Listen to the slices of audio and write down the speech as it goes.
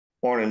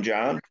Morning,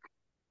 John.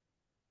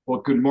 Well,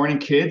 good morning,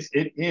 kids.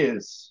 It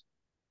is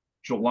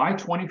July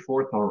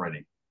 24th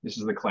already. This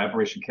is the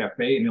Collaboration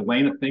Cafe. And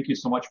Elena, thank you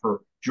so much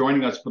for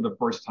joining us for the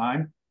first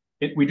time.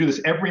 We do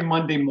this every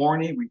Monday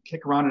morning. We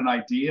kick around an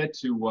idea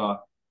to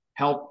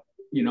help,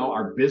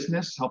 our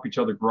business, help each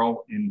other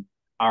grow in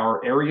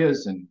our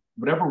areas and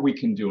whatever we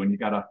can do. And you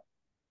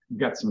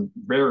got some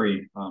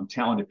very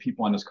talented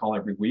people on this call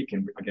every week.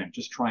 And again,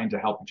 just trying to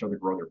help each other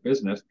grow their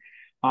business.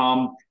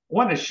 I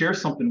wanted to share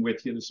something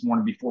with you this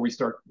morning before we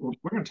start. We're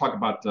going to talk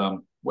about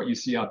what you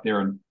see out there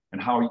and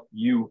how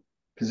you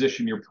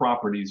position your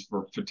properties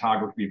for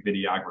photography,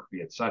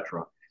 videography,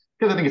 etc.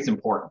 Because I think it's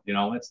important.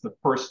 That's the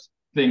first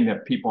thing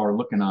that people are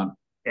looking on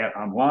at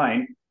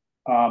online.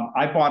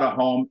 I bought a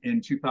home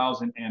in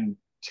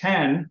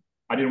 2010.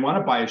 I didn't want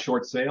to buy a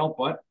short sale,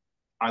 but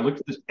I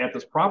looked at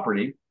this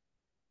property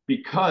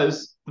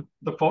because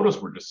the photos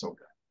were just so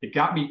good. It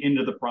got me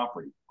into the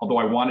property. Although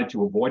I wanted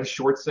to avoid a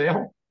short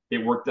sale,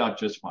 it worked out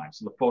just fine.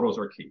 So the photos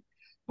are key.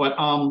 But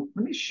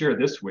let me share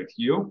this with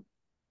you.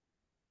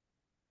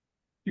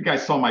 You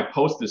guys saw my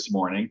post this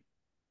morning.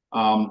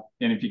 And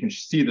if you can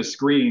see the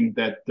screen,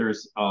 that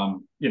there's,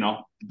 the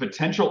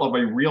potential of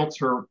a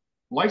realtor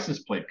license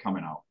plate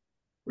coming out,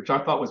 which I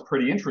thought was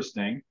pretty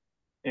interesting.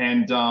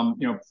 And it's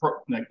going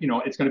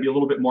to be a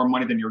little bit more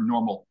money than your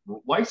normal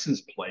license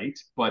plate,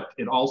 but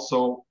it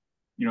also,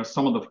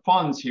 some of the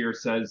funds here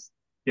says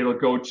it'll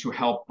go to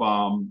help.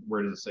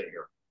 Where does it say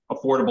here?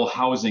 Affordable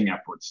housing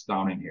efforts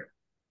down in here.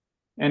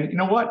 And you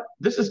know what?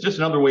 This is just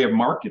another way of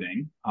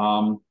marketing.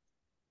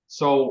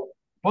 So,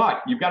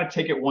 but you've got to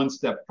take it one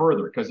step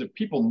further, because if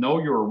people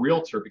know you're a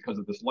realtor because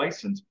of this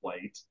license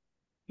plate,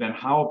 then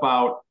how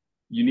about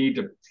you need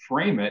to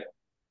frame it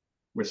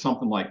with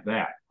something like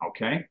that?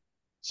 Okay.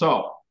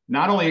 So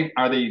not only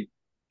are they,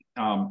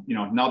 now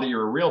that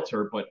you're a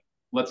realtor, but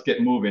let's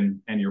get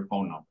moving and your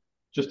phone number.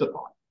 Just a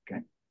thought.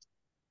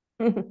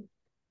 Okay.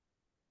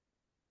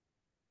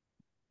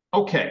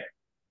 Okay. Love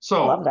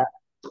So that.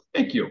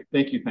 thank you.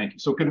 Thank you. Thank you.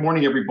 So good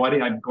morning,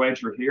 everybody. I'm glad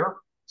you're here.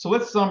 So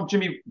let's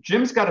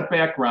Jim's got a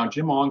background.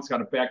 Jim Ong's got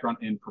a background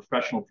in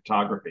professional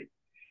photography.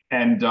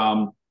 And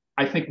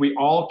I think we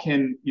all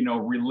can,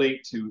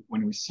 relate to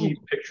when we see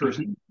pictures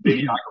and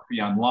videography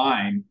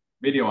online,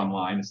 video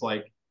online. It's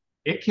like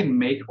it can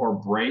make or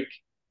break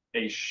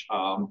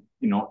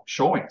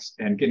showings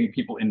and getting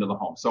people into the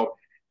home. So,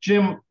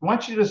 Jim, why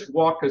don't you just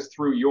walk us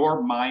through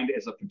your mind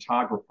as a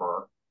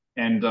photographer,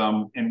 and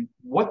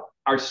what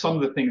are some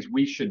of the things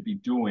we should be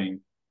doing,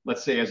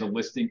 let's say as a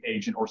listing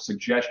agent, or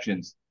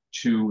suggestions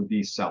to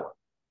the seller?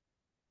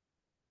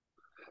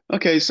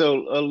 Okay,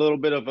 so a little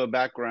bit of a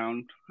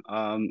background.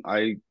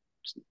 I,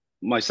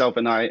 myself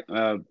and I,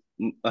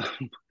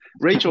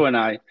 Rachel and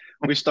I,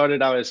 we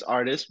started out as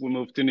artists. We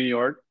moved to New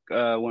York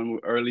when we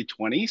were early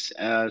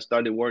 20s,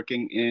 started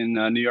working in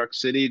New York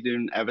City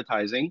doing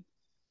advertising.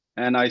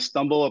 And I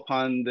stumbled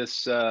upon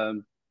this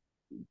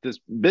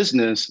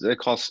business that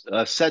calls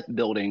set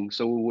building.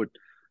 So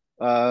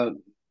uh,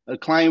 a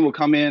client would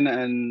come in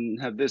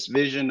and have this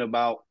vision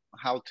about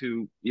how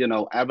to,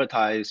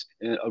 advertise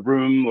a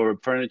room or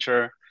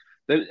furniture.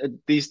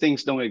 These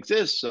things don't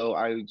exist. So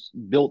I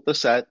built the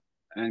set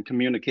and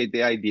communicate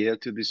the idea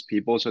to these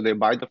people so they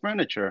buy the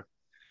furniture.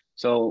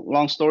 So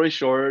long story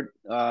short,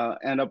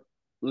 end up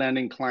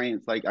landing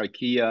clients like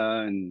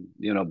IKEA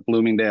and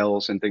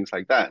Bloomingdale's and things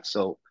like that.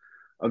 So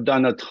I've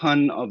done a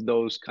ton of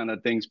those kind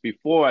of things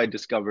before I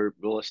discovered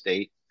real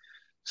estate.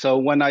 So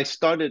when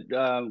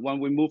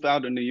we moved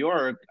out of New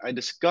York, I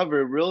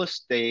discovered real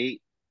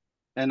estate,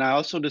 and I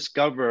also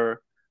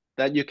discover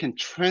that you can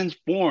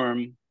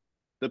transform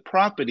the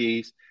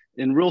properties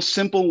in real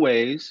simple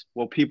ways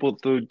where people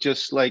to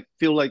just like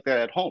feel like they're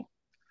at home.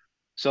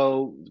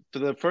 So for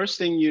the first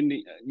thing you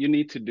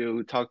need to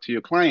do, talk to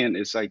your client,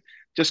 is like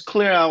just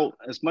clear out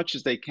as much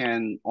as they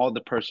can all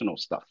the personal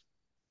stuff,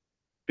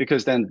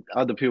 because then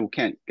other people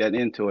can't get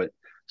into it.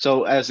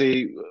 So as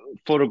a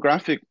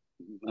photographic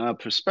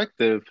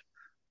perspective,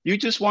 you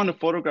just want to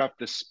photograph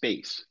the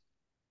space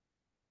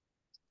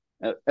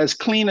as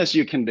clean as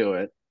you can do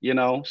it.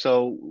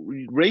 So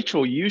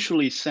Rachel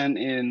usually send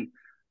in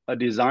a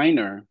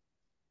designer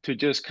to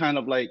just kind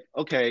of like,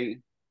 okay,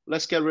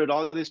 let's get rid of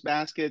all these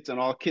baskets and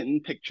all kitten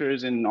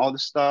pictures and all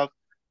this stuff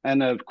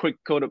and a quick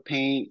coat of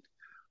paint.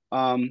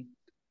 Um,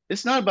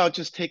 it's not about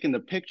just taking the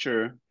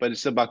picture, but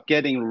it's about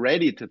getting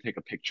ready to take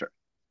a picture.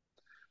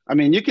 I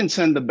mean, you can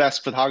send the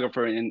best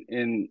photographer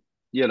you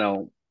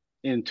know,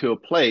 into a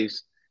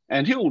place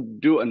and he'll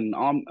do an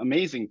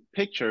amazing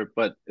picture,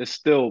 but it's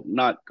still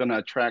not going to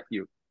attract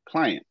you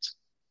clients.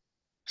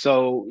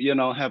 So,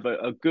 have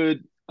a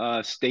good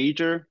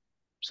stager,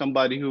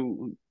 somebody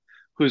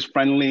who's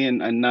friendly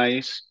and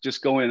nice.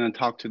 Just go in and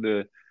talk to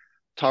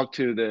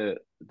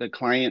the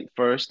client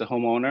first, the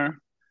homeowner.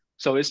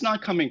 So it's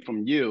not coming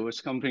from you,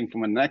 it's coming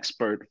from an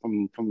expert,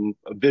 from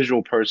a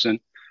visual person.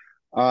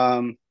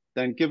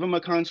 Then give them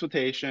a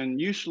consultation.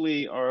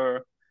 Usually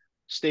our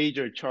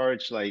stager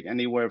charge like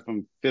anywhere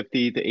from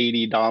 50 to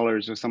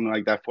 $80 or something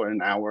like that for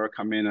an hour.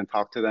 Come in and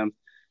talk to them.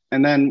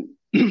 And then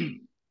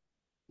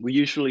we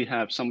usually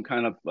have some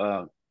kind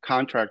of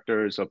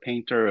contractors, a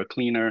painter, a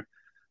cleaner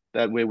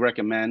that we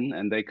recommend,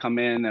 and they come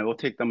in and it'll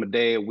take them a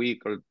day, a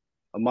week, or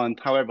a month,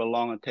 however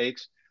long it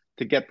takes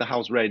to get the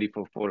house ready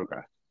for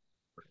photograph.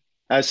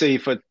 As a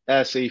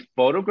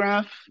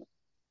photograph,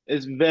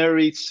 it's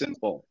very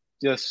simple.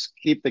 Just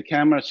keep the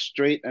camera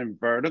straight and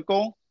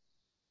vertical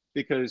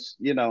because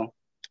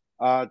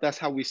that's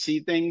how we see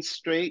things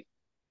straight.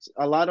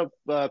 A lot of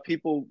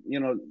people,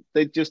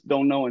 they just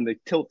don't know and they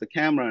tilt the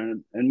camera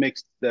and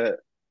makes the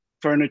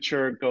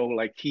furniture go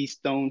like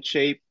keystone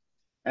shape.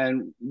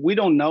 And we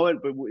don't know it,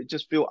 but it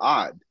just feel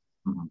odd.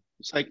 Mm-hmm.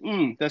 It's like,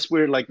 that's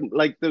weird. Like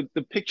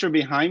the picture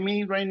behind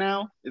me right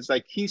now is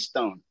like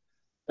keystone.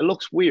 It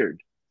looks weird.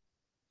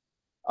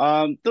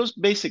 Those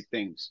basic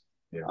things.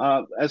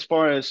 Yeah. As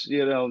far as,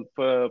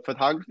 for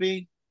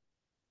photography,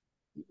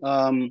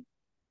 um,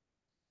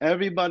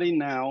 everybody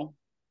now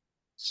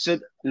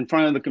sit in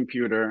front of the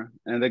computer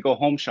and they go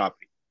home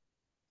shopping.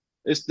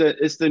 It's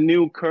the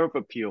new curb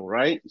appeal,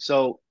 right?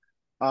 So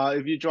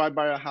if you drive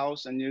by a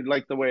house and you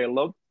like the way it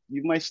looks,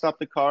 you might stop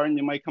the car and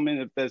you might come in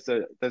if there's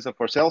a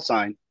for sale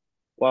sign.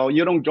 Well,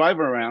 you don't drive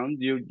around,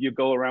 you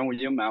go around with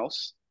your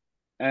mouse,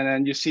 and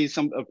then you see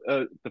some of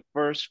the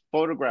first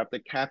photograph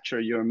that capture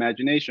your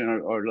imagination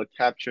or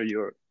capture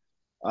your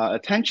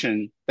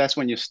attention. That's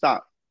when you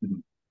stop. Mm-hmm.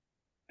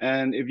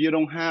 And if you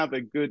don't have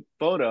a good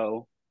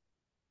photo,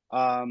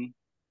 um,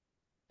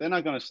 they're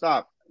not going to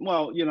stop.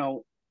 Well,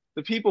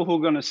 the people who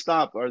are going to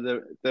stop are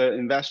the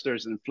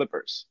investors and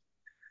flippers,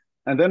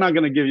 and they're not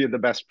going to give you the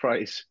best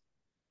price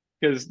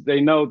because they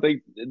know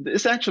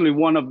it's actually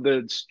one of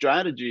the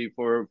strategy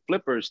for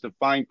flippers to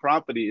find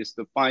property is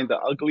to find the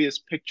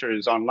ugliest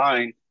pictures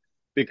online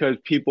because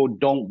people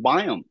don't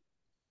buy them.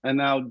 And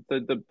now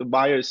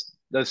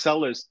the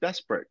sellers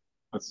desperate.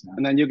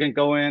 And then you can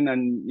go in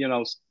and,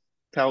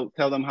 tell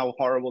them how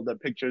horrible the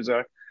pictures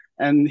are.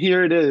 And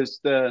here it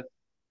is, the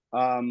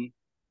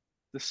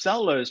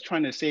seller is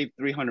trying to save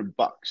 $300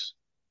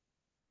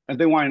 and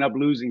they wind up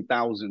losing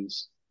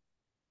thousands.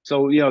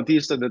 So,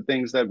 these are the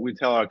things that we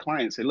tell our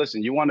clients. Say,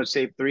 listen, you want to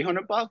save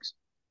 $300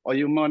 or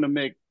you want to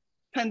make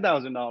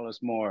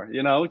 $10,000 more,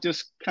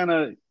 just kind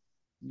of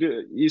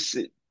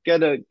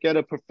get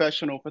a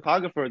professional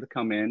photographer to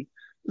come in.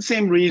 The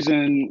same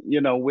reason,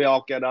 we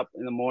all get up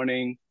in the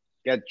morning,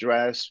 get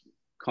dressed,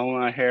 comb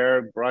our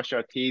hair, brush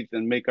our teeth,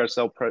 and make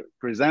ourselves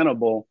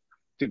presentable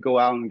to go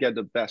out and get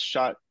the best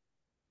shot.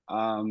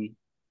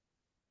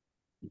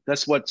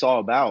 That's what it's all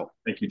about.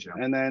 Thank you,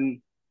 Jim. And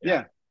then,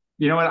 yeah.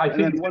 You know what? I And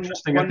think then it's one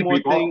interesting. one more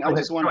thing, I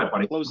just want Go ahead, to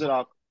buddy. close it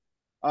off.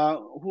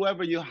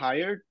 Whoever you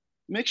hired,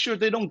 make sure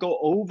they don't go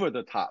over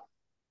the top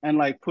and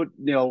like put,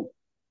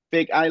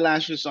 fake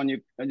eyelashes on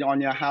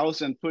your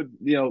house and put,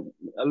 a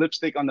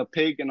lipstick on the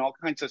pig and all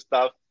kinds of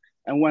stuff.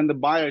 And when the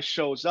buyer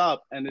shows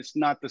up and it's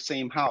not the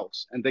same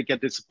house and they get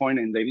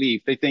disappointed and they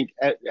leave, they think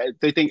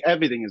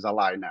everything is a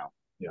lie now.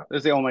 Yeah. They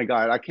say, "Oh my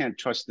God, I can't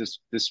trust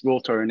this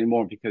realtor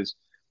anymore because,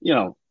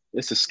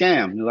 it's a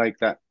scam like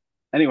that."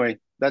 Anyway,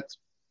 that's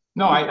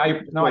no,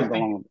 I no, I goes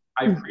think along.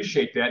 I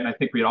appreciate that, and I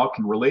think we all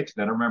can relate to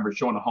that. I remember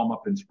showing a home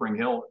up in Spring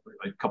Hill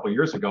like a couple of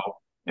years ago,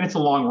 and it's a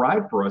long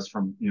ride for us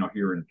from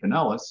here in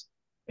Pinellas,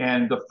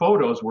 and the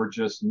photos were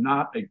just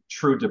not a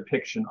true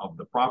depiction of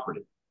the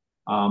property.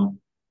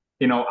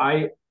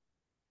 I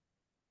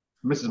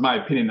this is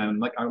my opinion,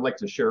 and I would like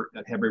to share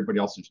have everybody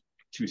else's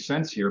 2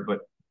 cents here,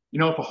 but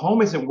if a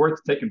home isn't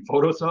worth taking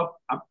photos of,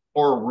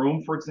 or a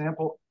room, for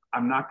example,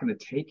 I'm not going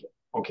to take it.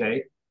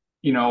 Okay,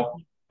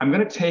 I'm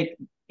going to take.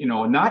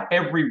 Not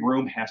every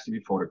room has to be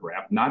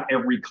photographed. Not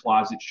every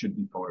closet should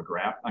be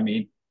photographed. I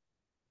mean,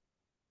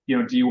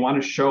 do you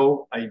want to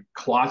show a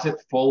closet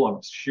full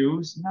of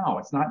shoes? No,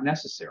 it's not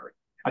necessary.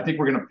 I think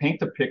we're going to paint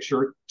the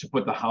picture to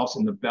put the house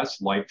in the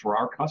best light for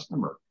our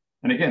customer.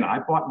 And again, I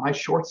bought my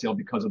short sale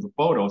because of the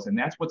photos, and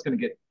that's what's going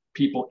to get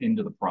people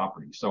into the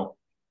property. So,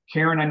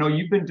 Karen, I know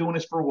you've been doing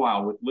this for a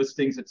while with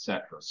listings,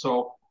 etc.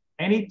 So,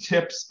 any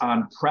tips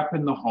on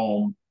prepping the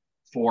home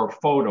for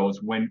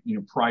photos when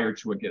prior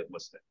to it get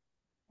listed?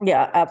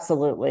 Yeah,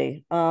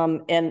 absolutely.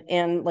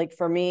 And like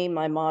for me,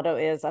 my motto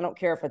is I don't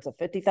care if it's a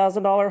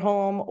 $50,000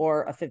 home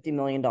or a $50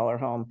 million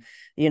home.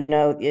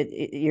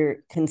 Your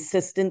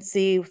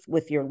consistency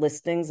with your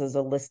listings as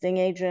a listing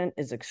agent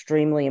is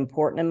extremely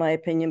important, in my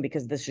opinion,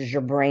 because this is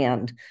your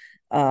brand,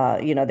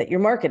 that you're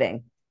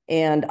marketing.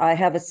 And I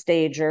have a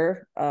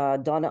stager,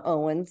 Donna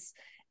Owens,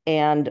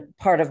 and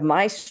part of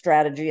my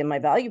strategy and my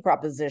value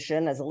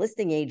proposition as a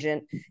listing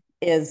agent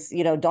is,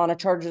 Donna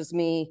charges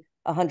me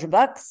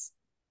 $100.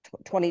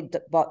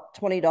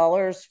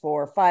 $20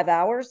 for 5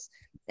 hours,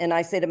 and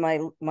I say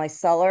to my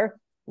seller,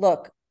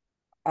 look,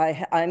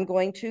 I'm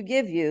going to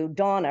give you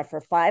Donna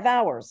for 5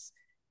 hours.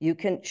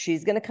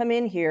 She's going to come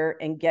in here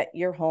and get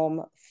your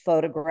home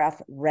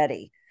photograph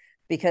ready,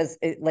 because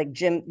like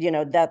Jim,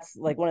 that's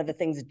like one of the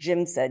things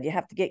Jim said, you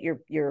have to get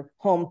your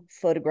home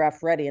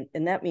photograph ready,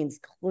 and that means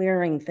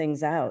clearing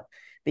things out,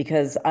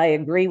 because I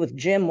agree with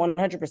Jim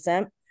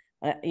 100%.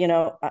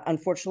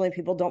 Unfortunately,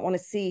 people don't want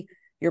to see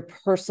your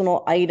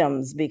personal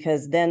items,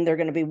 because then they're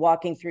going to be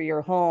walking through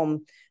your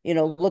home,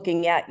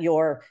 looking at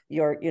your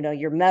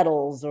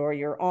medals or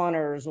your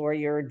honors or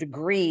your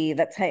degree,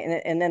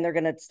 and then they're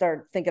going to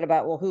start thinking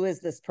about, well, who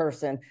is this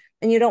person?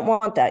 And you don't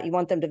want that. You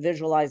want them to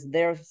visualize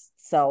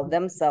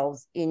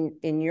themselves in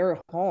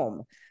your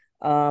home.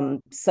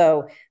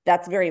 So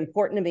that's very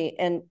important to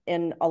me.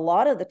 And a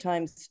lot of the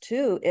times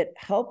too, it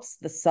helps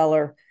the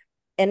seller.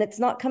 And it's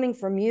not coming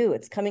from you,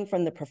 it's coming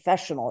from the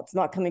professional. It's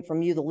not coming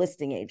from you, the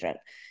listing agent,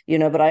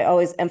 but I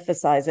always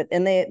emphasize it.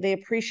 And they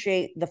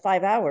appreciate the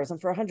 5 hours.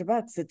 And for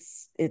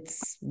 $100,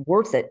 it's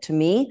worth it to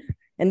me.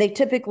 And they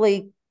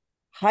typically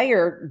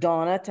hire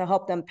Donna to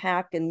help them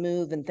pack and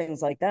move and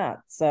things like that.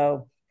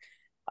 So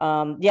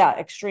yeah,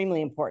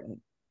 extremely important.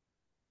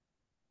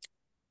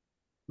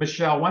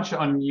 Michelle, why don't you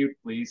unmute,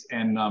 please?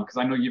 And because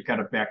I know you've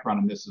got a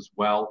background in this as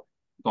well,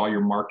 with all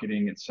your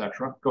marketing,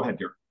 etc. Go ahead,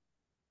 dear.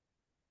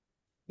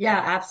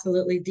 Yeah,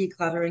 absolutely.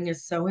 Decluttering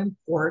is so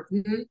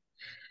important.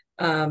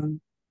 And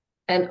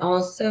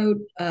also,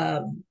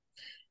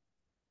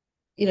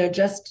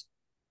 just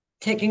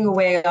taking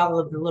away all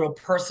of the little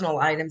personal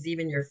items,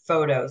 even your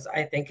photos,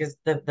 I think is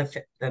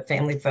the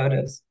family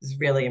photos is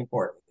really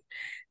important.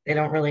 They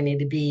don't really need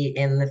to be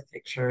in the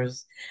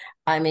pictures.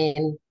 I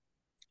mean,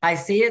 I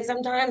see it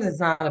sometimes. It's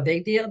not a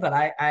big deal, but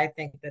I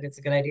think that it's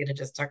a good idea to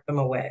just tuck them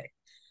away.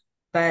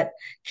 But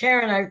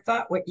Karen, I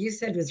thought what you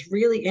said was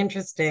really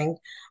interesting.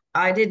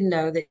 I didn't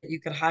know that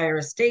you could hire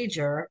a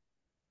stager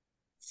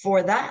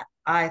for that.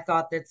 I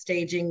thought that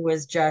staging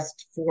was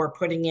just for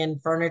putting in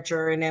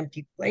furniture in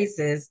empty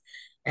places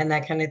and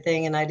that kind of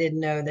thing. And I didn't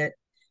know that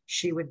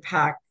she would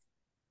pack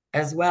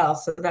as well.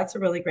 So that's a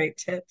really great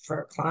tip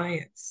for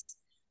clients.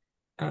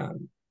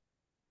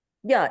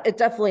 Yeah, it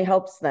definitely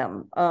helps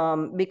them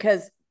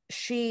because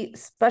she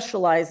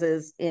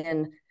specializes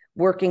in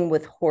working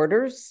with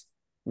hoarders.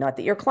 Not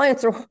that your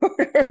clients are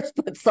hoarders,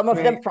 but some of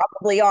them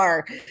probably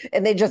are,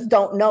 and they just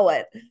don't know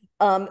it.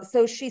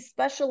 So she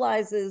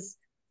specializes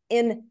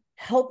in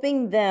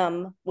helping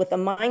them with a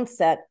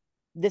mindset.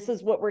 This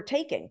is what we're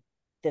taking.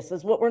 This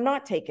is what we're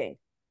not taking.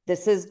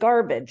 This is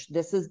garbage.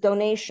 This is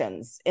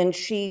donations. And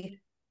she,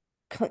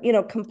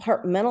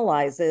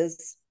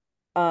 compartmentalizes,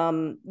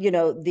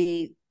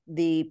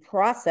 the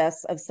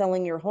process of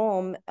selling your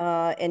home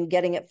and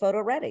getting it photo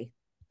ready.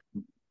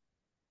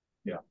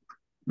 Yeah,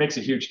 makes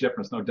a huge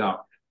difference, no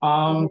doubt.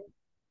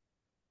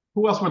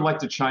 Who else would like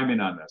to chime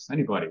in on this?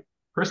 Anybody?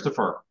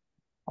 Christopher,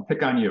 I'll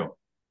pick on you.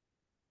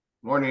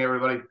 Morning,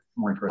 everybody.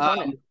 Morning, Chris.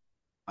 I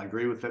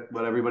agree with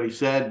what everybody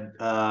said.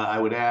 I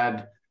would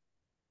add,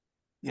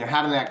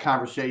 having that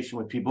conversation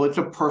with people, it's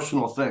a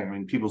personal thing. I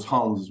mean, people's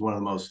homes is one of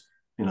the most,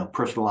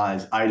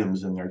 personalized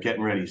items, and they're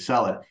getting ready to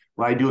sell it.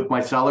 What I do with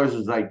my sellers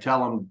is I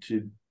tell them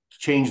to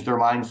change their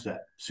mindset.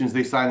 As soon as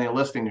they sign the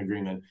listing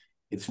agreement,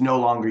 it's no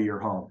longer your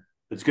home.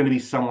 It's going to be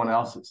someone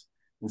else's.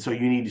 And so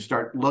you need to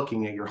start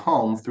looking at your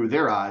home through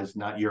their eyes,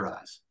 not your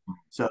eyes.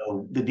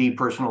 So the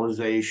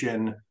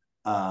depersonalization,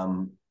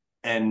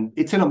 and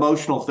it's an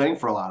emotional thing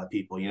for a lot of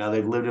people.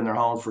 They've lived in their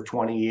homes for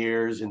 20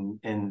 years and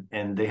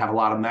they have a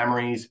lot of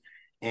memories.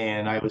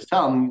 And I was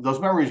telling them those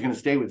memories are going to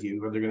stay with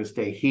you, or they're going to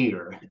stay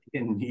here,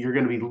 and you're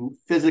going to be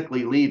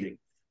physically leaving.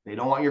 They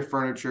don't want your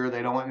furniture.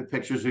 They don't want the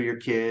pictures of your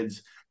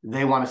kids.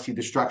 They want to see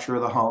the structure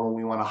of the home. And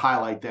we want to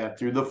highlight that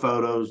through the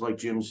photos, like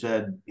Jim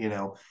said,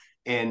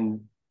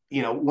 and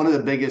one of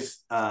the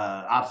biggest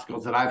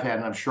obstacles that I've had,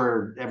 and I'm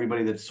sure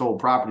everybody that's sold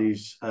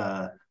properties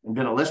and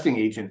been a listing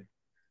agent,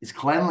 is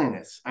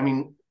cleanliness. I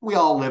mean, we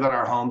all live in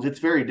our homes. It's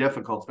very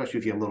difficult, especially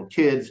if you have little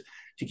kids,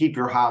 to keep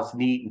your house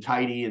neat and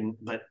tidy.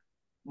 But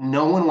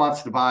no one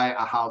wants to buy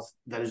a house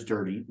that is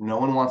dirty. No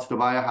one wants to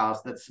buy a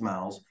house that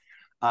smells.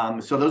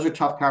 So those are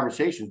tough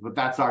conversations, but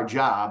that's our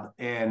job.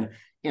 And,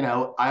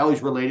 I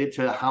always relate it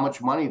to how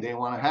much money they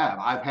want to have.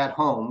 I've had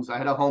homes. I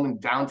had a home in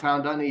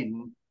downtown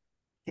Dunedin.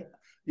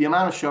 The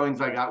amount of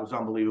showings I got was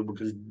unbelievable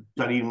because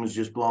Dunedin was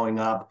just blowing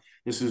up.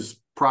 This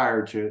is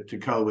prior to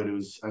COVID. It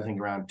was, I think,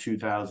 around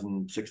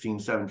 2016,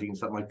 17,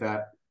 something like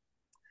that.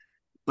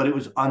 But it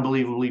was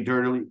unbelievably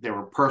dirty. There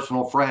were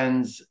personal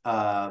friends,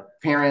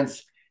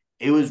 parents.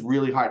 It was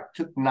really hard. It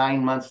took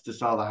 9 months to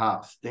sell the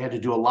house. They had to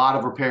do a lot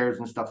of repairs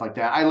and stuff like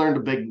that. I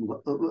learned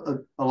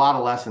a lot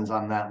of lessons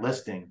on that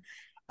listing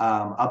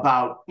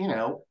about,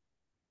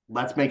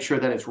 let's make sure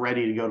that it's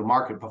ready to go to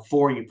market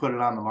before you put it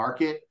on the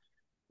market.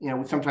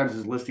 Sometimes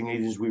as listing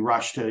agents, we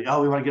rush to,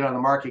 we want to get on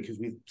the market because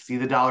we see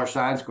the dollar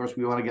signs. Of course,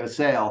 we want to get a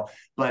sale.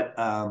 But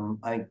I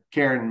think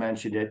Karen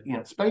mentioned it,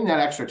 spending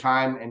that extra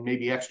time and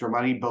maybe extra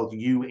money, both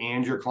you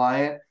and your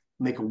client,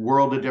 make a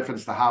world of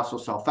difference. The house will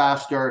sell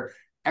faster.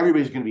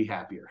 Everybody's going to be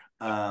happier.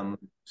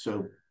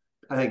 So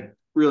I think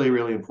really,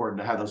 really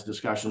important to have those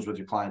discussions with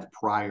your clients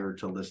prior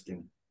to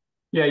listing.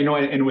 Yeah,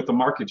 and with the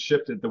market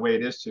shifted the way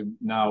it is to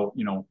now,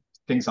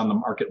 things on the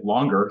market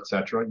longer, et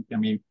cetera. I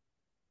mean,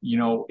 you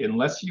know,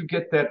 unless you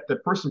get that, the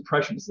first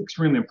impression is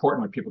extremely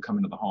important when people come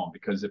into the home,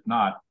 because if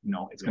not, you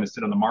know, it's going to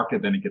sit on the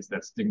market, then it gets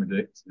that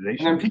stigmatization. And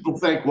then people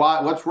think,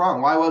 why, what's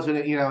wrong? Why wasn't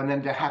it, you know, and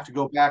then to have to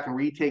go back and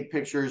retake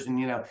pictures and,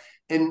 you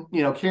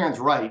know, Karen's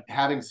right.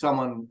 Having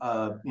someone,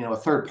 you know, a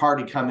third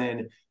party come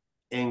in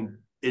and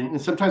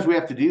sometimes we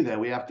have to do that.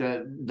 We have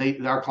to,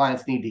 our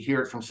clients need to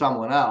hear it from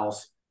someone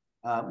else.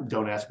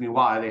 Don't ask me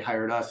why. They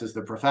hired us as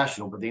the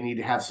professional, but they need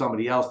to have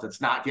somebody else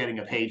that's not getting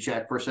a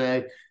paycheck per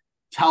se,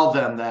 tell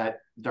them that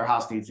their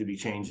house needs to be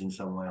changed in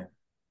some way.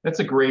 That's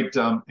a great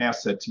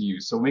asset to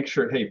use. So make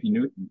sure, hey, if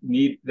you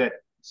need that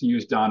to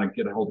use Donna,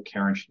 get a hold of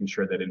Karen. She can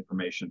share that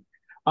information.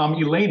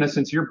 Elena,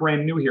 since you're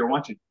brand new here, why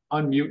don't you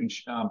unmute and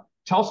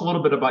tell us a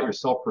little bit about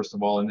yourself, first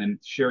of all, and then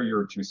share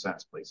your 2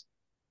 cents, please.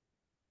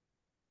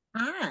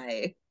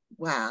 Hi.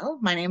 Well,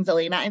 my name's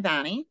Elena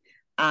Ivani.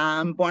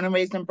 I'm born and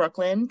raised in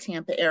Brooklyn,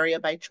 Tampa area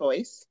by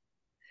choice.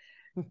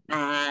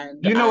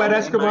 And you know Ed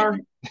Escobar?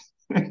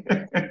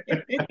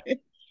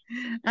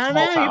 I don't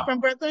know. You're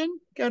from Brooklyn?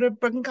 Go to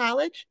Brooklyn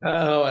College?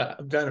 Oh,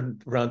 I've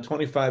done around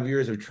 25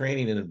 years of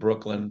training in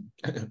Brooklyn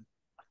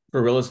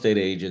for real estate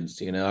agents.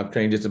 You know, I've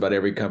trained just about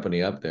every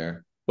company up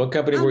there. What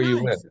company were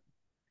you with?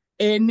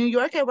 In New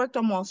York, I worked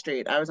on Wall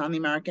Street. I was on the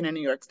American and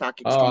New York Stock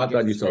Exchanges. Oh, I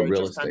thought you saw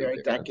real just estate under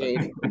a there.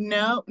 decade.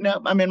 No,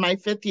 I'm in my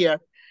 5th year.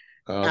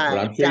 But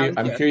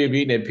I'm sure you've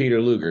eaten at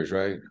Peter Luger's,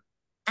 right?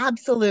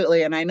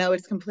 Absolutely. And I know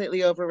it's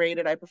completely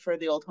overrated. I prefer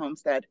the old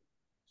Homestead.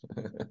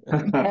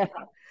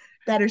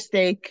 Better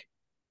steak,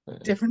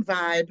 different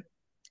vibe.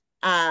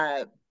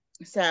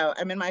 So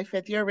I'm in my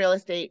 5th year of real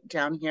estate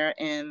down here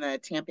in the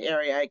Tampa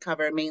area. I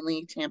cover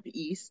mainly Tampa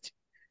East.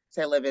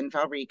 So I live in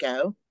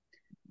Valrico.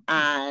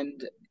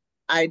 And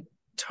I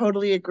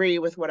totally agree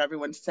with what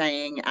everyone's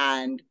saying.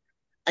 And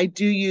I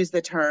do use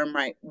the term,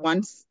 right?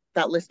 Once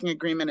that listing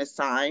agreement is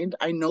signed,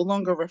 I no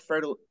longer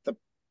refer to the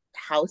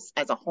house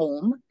as a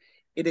home.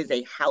 It is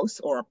a house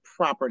or a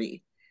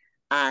property.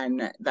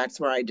 And that's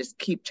where I just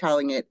keep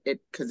telling it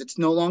because it's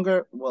no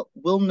longer,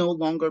 will no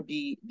longer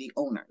be the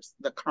owners,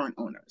 the current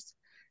owners.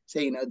 So,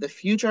 you know, the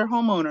future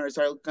homeowners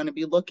are going to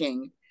be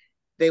looking,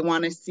 they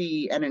want to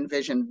see and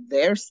envision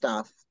their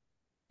stuff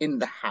in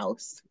the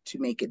house to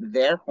make it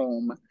their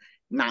home,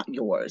 not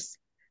yours.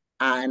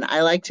 And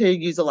I like to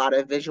use a lot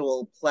of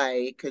visual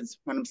play because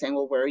when I'm saying,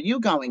 well, where are you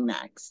going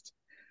next?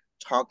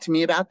 Talk to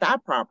me about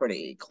that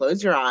property.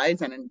 Close your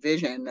eyes and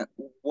envision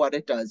what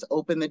it does.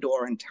 Open the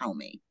door and tell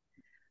me.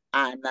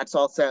 And that's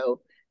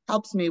also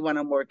helps me when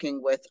I'm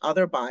working with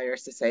other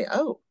buyers to say,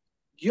 oh,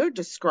 you're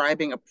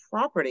describing a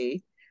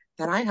property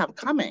that I have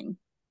coming.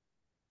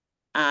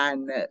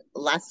 And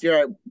last year,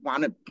 I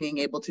wanted being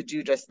able to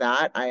do just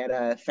that. I had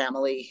a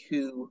family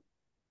who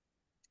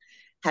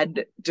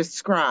had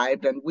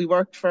described, and we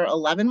worked for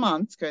 11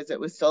 months because it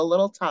was still a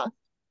little tough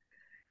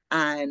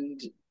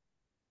and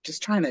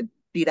just trying to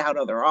beat out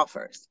other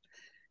offers.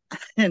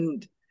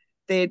 And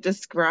they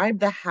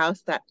described the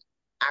house that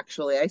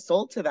actually I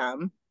sold to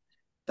them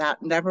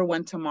that never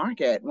went to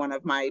market. One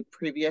of my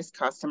previous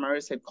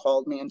customers had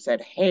called me and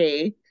said,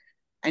 hey,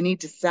 I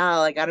need to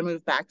sell. I got to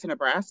move back to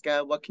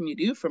Nebraska. What can you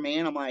do for me?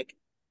 And I'm like,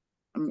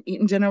 I'm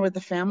eating dinner with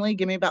the family.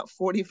 Give me about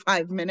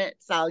 45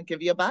 minutes. I'll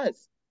give you a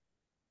buzz.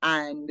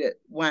 And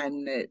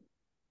when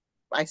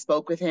I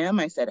spoke with him,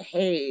 I said,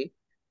 hey,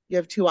 you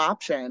have 2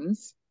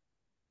 options.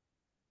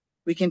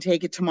 We can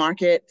take it to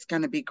market. It's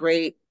going to be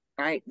great,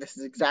 right? This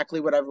is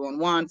exactly what everyone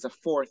wants, a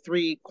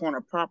 4-3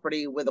 corner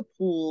property with a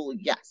pool.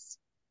 Yes.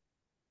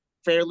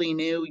 Fairly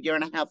new,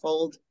 1.5 years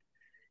old.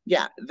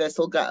 Yeah, this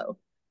will go.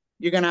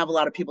 You're going to have a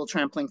lot of people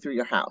trampling through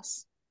your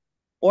house.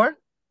 Or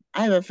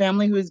I have a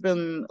family who's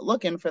been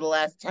looking for the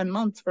last 10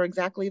 months for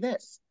exactly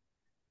this.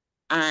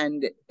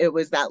 And it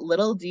was that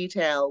little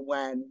detail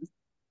when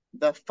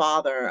the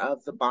father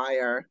of the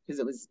buyer, because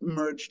it was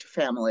merged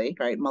family,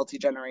 right,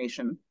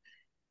 multi-generation,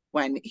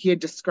 when he had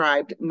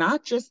described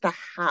not just the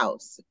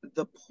house,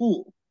 the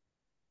pool.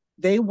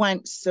 They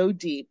went so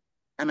deep,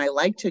 and I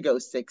like to go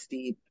 6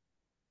 deep.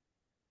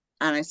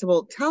 And I said,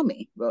 well, tell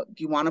me, well,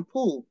 do you want a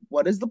pool?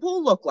 What does the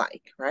pool look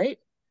like, right?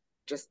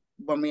 Just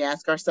when we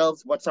ask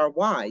ourselves, what's our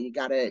why? You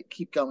got to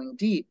keep going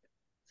deep.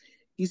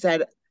 He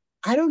said,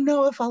 I don't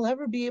know if I'll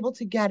ever be able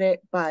to get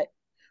it, but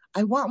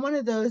I want one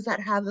of those that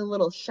have the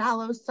little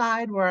shallow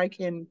side where I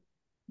can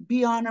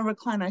be on a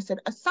recliner. I said,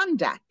 a sun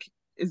deck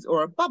is,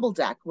 or a bubble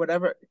deck,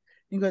 whatever.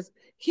 He goes,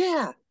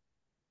 yeah.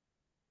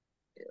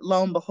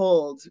 Lo and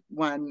behold,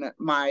 when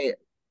my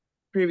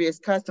previous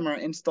customer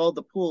installed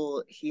the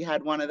pool, he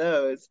had one of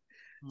those.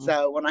 Mm-hmm.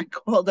 So when I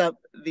called up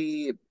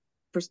the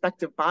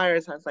prospective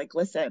buyers, I was like,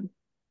 listen,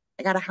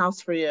 I got a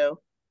house for you.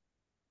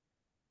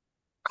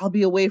 I'll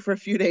be away for a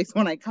few days.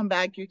 When I come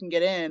back, you can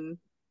get in.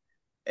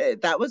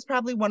 That was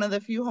probably one of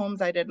the few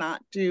homes I did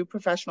not do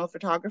professional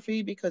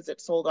photography because it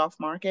sold off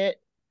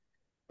market.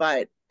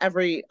 But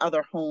every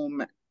other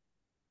home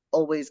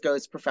always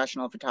goes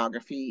professional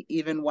photography,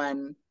 even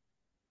when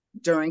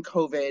during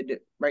COVID,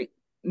 right,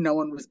 no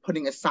one was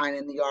putting a sign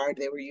in the yard.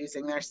 They were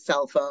using their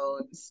cell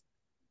phones.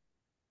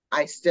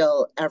 I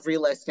still, every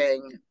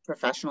listing,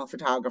 professional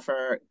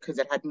photographer, because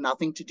it had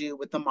nothing to do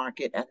with the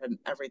market. It had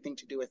everything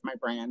to do with my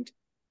brand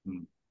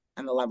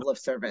and the level of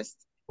service.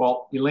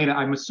 Well, Elena,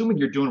 I'm assuming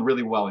you're doing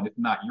really well. And if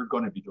not, you're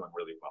going to be doing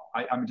really well.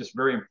 I'm just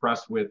very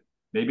impressed with,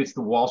 maybe it's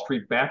the Wall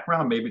Street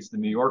background, maybe it's the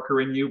New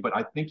Yorker in you, but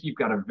I think you've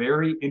got a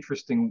very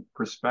interesting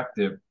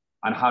perspective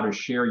on how to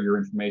share your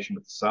information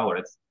with the seller.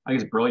 I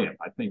think it's brilliant.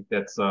 I think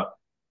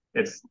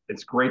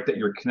it's great that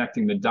you're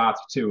connecting the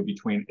dots too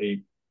between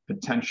a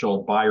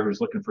potential buyer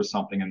who's looking for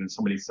something and then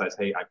somebody says,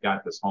 "Hey, I've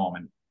got this home,"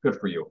 and good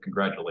for you.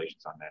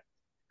 Congratulations on that.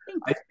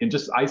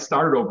 I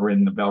started over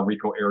in the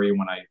Valrico area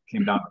when I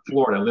came down to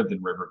Florida. I lived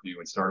in Riverview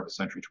and started with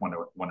Century 20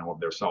 when I moved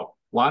there. So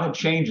a lot of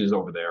changes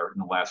over there in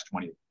the last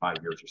 25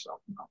 years or so.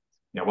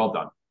 Yeah, well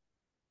done.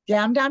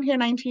 Yeah, I'm down here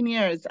 19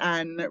 years,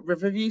 and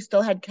Riverview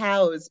still had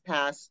cows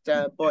past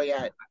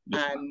Boyette,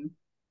 and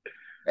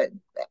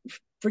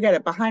forget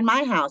it. Behind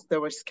my house, there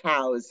was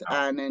cows,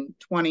 and in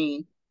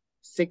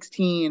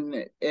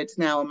 2016, it's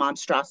now a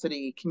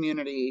monstrosity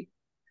community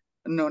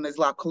known as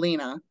La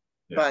Colina.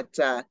 Yeah. But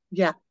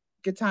yeah,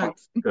 good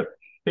times. Oh, good.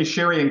 Hey,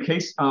 Sherry, in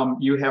case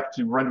you have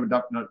to run to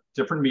a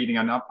different meeting,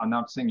 I'm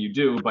not saying you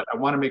do, but I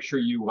want to make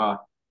sure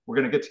we're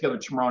going to get together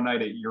tomorrow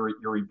night at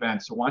your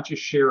event. So why don't you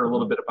share a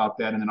little bit about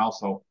that, and then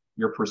also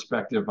your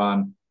perspective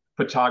on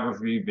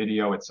photography,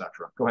 video,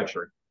 etc. Go ahead,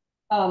 Sherry.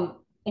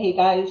 Hey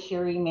guys,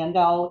 Sherry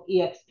Mandel,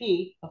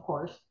 EXP, of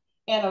course,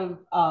 and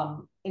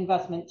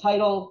investment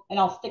title, and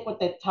I'll stick with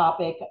the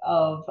topic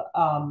of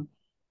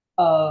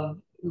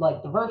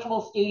like the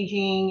virtual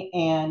staging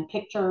and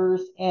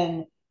pictures.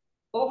 And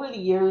over the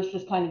years,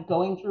 just kind of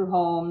going through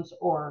homes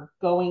or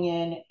going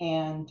in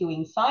and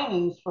doing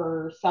signings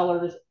for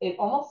sellers, it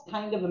almost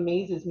kind of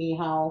amazes me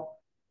how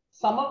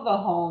some of the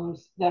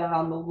homes that are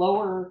on the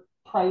lower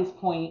price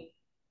point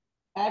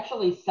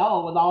actually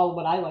sell with all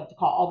what I like to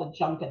call all the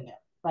junk in there,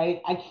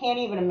 right? I can't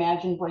even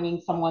imagine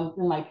bringing someone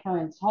through my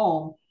parents'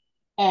 home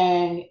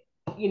and,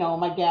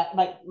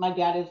 my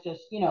dad is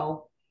just,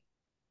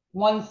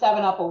 1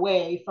 7-Up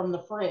away from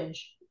the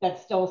fridge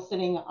that's still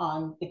sitting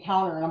on the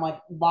counter. And I'm like,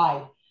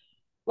 why?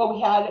 Well,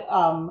 we had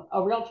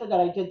a realtor that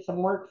I did some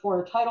work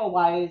for title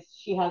wise.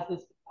 She has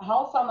this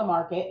house on the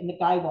market and the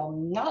guy will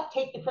not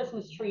take the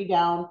Christmas tree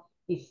down.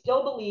 He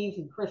still believes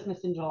in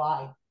Christmas in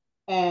July.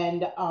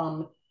 And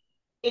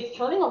it's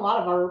turning a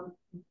lot of our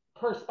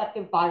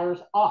prospective buyers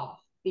off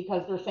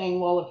because they're saying,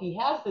 well, if he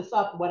has this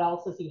up, what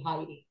else is he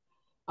hiding?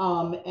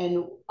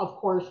 And of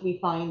course, we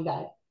find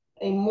that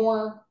a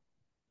more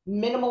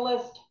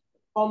minimalist,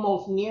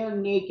 almost near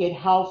naked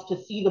house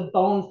to see the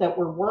bones that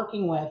we're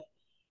working with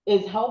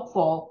is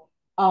helpful.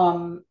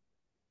 And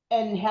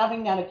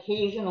having that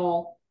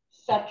occasional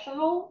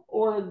sectional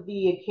or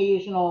the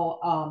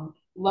occasional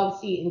love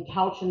seat and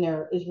couch in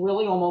there is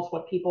really almost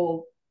what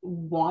people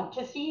want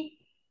to see.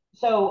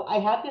 So I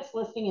had this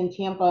listing in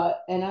Tampa,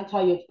 and I'll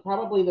tell you, it's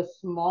probably the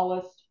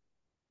smallest.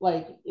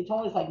 Like it's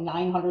only like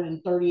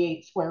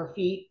 938 square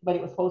feet, but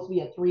it was supposed to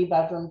be a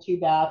 3-bedroom,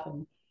 2-bath,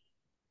 and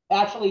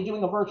actually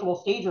doing a virtual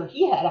stager,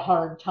 he had a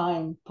hard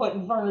time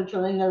putting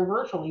furniture in there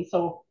virtually.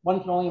 So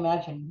one can only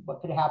imagine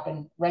what could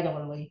happen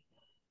regularly.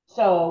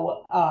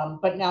 So,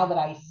 but now that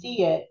I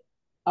see it,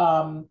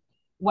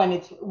 when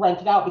it's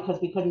rented out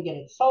because we couldn't get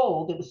it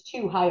sold, it was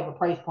too high of a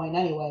price point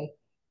anyway.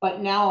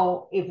 But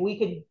now, if we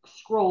could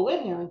scroll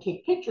in there and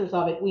take pictures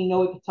of it, we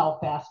know it could sell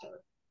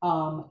faster.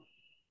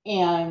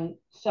 And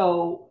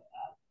so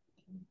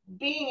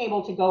being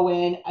able to go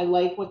in, I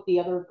like what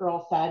the other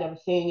girl said of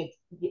saying it's,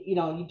 you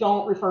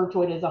don't refer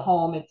to it as a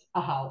home, it's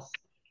a house.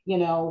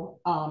 We're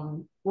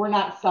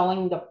not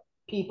selling the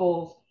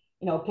people's,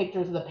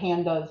 pictures of the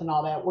pandas and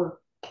all that. We're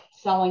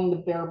selling the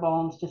bare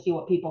bones to see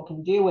what people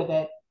can do with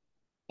it.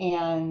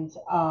 And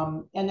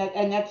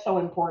that's so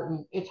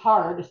important. It's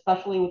hard,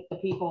 especially with the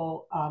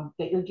people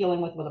that you're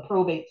dealing with a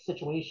probate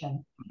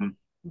situation. Mm-hmm.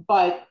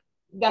 But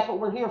that's what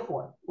we're here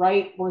for,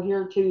 right? We're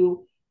here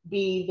to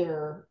be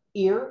their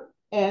ear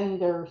and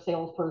their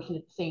salesperson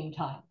at the same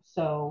time.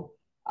 So,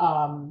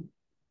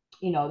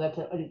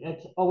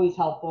 it's always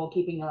helpful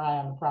keeping your eye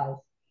on the prize.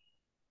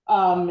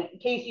 In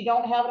case you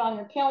don't have it on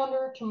your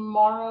calendar,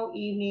 tomorrow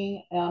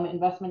evening,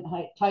 Investment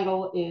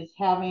Title is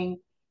having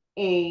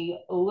a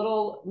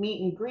little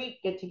meet and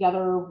greet get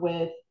together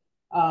with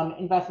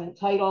Investment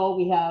Title.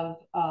 We have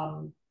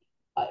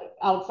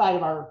outside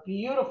of our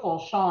beautiful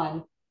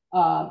Sean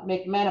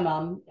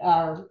McMenamum,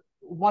 our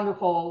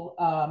wonderful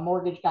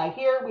mortgage guy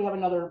here, we have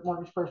another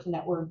mortgage person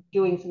that we're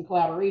doing some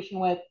collaboration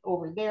with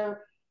over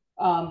there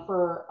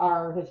for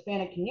our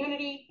Hispanic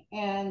community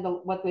and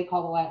what they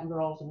call the Latin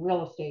girls in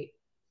real estate.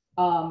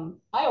 I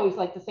always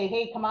like to say,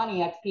 hey, come on,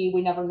 EXP.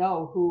 We never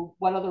know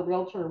what other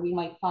realtor we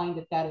might find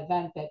at that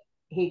event that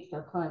hates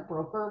their current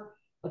broker.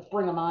 Let's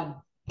bring them on.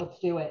 Let's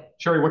do it.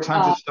 Sherry, what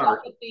time does it start?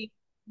 I'll put the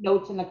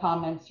notes in the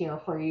comments here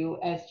for you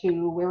as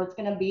to where it's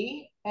going to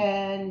be.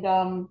 And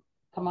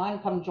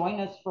come join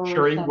us for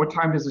Sherry, what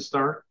time does it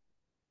start?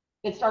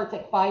 It starts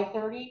at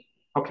 5:30.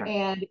 Okay.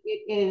 And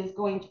it is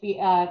going to be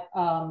at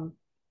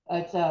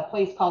It's a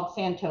place called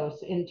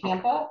Santos in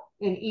Tampa,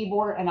 in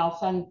Ybor, and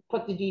I'll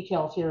put the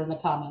details here in the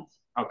comments.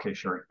 Okay,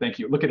 sure. Thank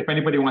you. Look, if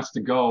anybody wants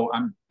to go,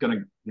 I'm going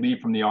to leave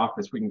from the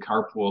office. We can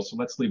carpool. So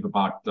let's leave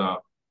about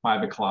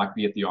 5 o'clock,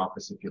 be at the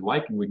office if you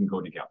like, and we can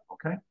go together.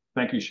 Okay.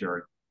 Thank you,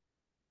 Sherry.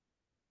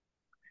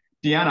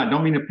 Deanna, I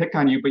don't mean to pick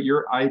on you, but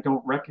I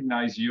don't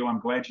recognize you. I'm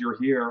glad you're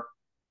here.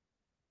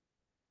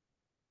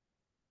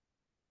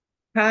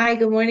 Hi,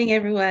 good morning,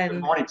 everyone.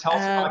 Good morning. Tell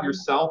us about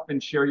yourself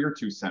and share your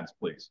 2 cents,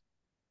 please.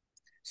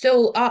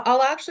 So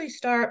I'll actually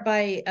start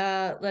by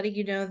letting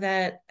you know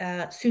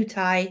that Sue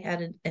Tai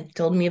had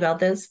told me about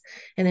this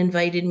and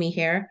invited me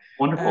here.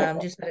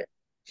 Wonderful.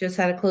 Just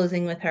had a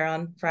closing with her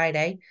on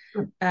Friday.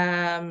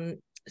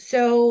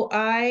 So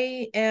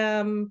I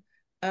am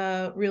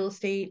a real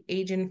estate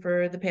agent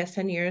for the past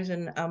 10 years,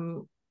 and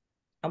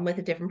I'm with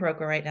a different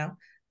broker right now,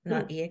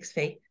 not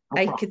EXP.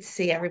 I could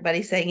see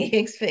everybody saying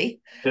EXP.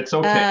 It's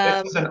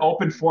okay. This is an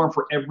open forum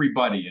for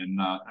everybody,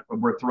 and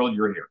we're thrilled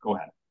you're here. Go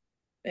ahead.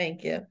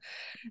 Thank you.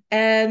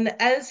 And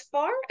as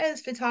far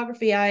as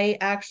photography, I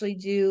actually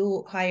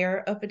do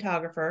hire a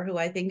photographer who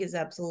I think is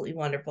absolutely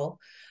wonderful.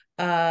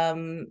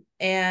 And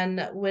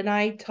when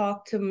I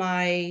talk to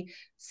my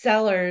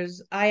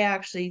sellers, I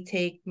actually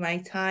take my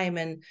time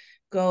and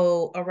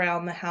go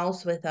around the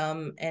house with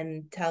them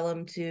and tell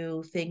them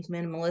to think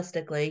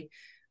minimalistically.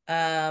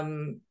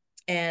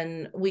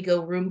 And we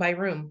go room by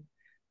room,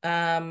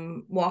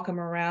 walk them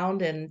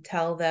around and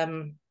tell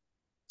them,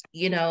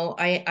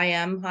 I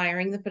am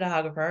hiring the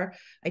photographer.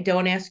 I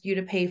don't ask you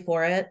to pay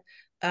for it,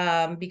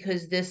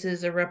 because this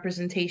is a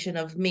representation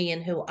of me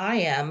and who I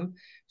am.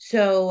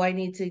 So I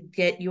need to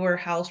get your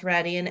house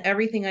ready. And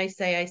everything I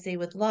say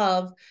with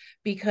love,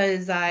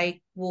 because I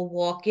will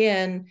walk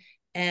in,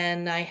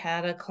 and I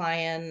had a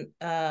client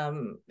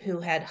who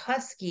had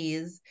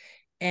huskies,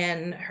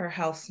 and her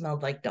house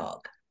smelled like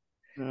dog.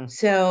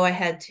 So I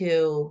had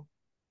to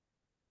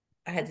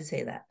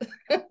say that.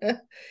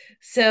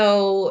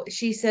 So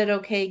she said,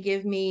 okay,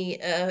 give me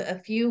a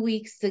few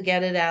weeks to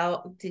get it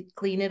out, to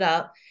clean it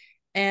up.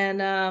 And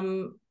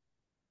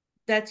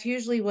that's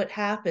usually what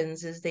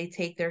happens, is they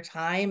take their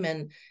time,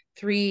 and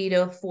 3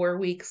 to 4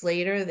 weeks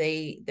later,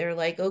 they're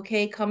like,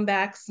 okay, come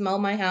back, smell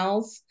my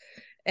house.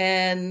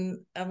 And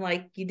I'm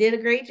like, you did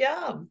a great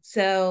job.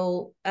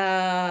 So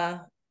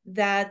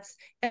that's,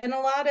 and a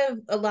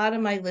lot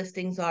of my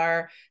listings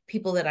are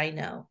people that I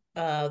know.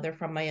 They're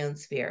from my own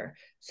sphere.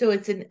 So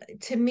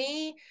to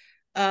me,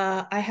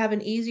 I have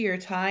an easier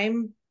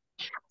time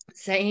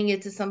saying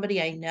it to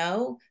somebody I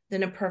know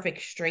than a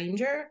perfect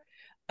stranger,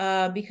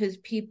 because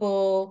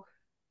people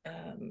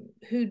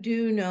who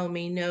do know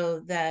me know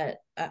that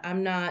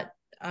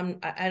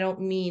I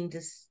don't mean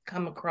to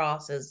come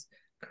across as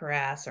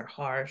crass or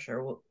harsh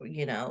or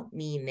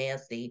mean,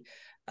 nasty.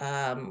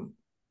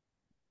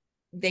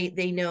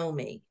 They know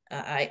me.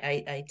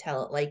 I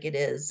tell it like it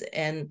is,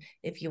 and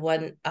if you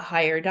want a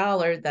higher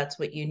dollar, that's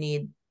what you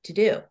need to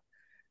do.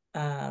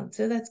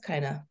 So that's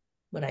kind of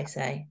what I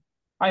say.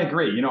 I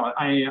agree.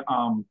 I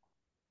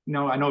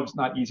know it's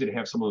not easy to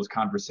have some of those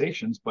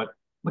conversations, but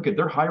look,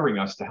 they're hiring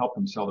us to help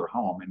them sell their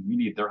home, and we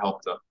need their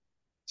help to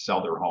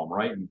sell their home,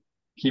 right? And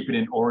keep it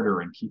in order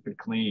and keep it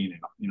clean.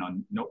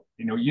 And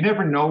you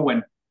never know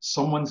when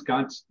someone's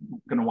going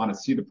to want to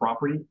see the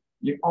property.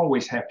 You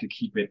always have to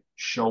keep it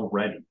show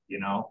ready.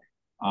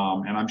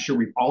 And I'm sure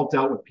we've all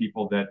dealt with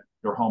people that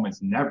their home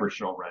is never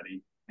show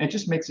ready, and it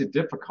just makes it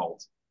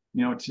difficult.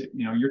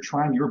 You're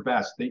trying your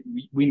best.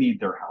 We need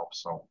their help.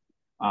 So,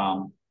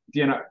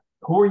 Deanna,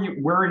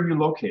 where are you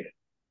located?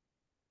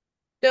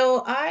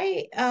 So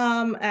I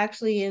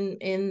actually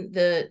in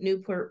the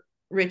Newport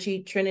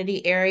Richey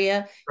Trinity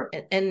area.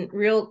 And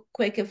real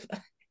quick, if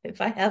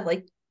I have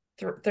like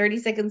 30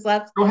 seconds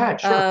left, go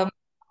ahead. Sure.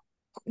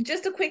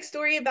 Just a quick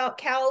story about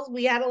cows.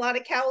 We had a lot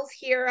of cows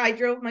here. I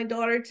drove my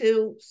daughter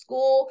to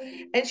school,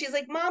 and she's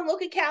like, Mom,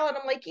 look, a cow. And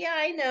I'm like, yeah,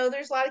 I know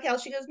there's a lot of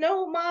cows. She goes,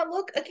 no, Mom,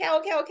 look, a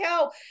cow, cow,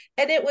 cow.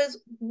 And it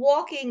was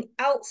walking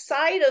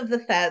outside of the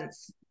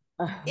fence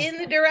in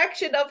the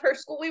direction of her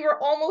school. We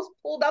were almost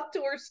pulled up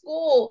to her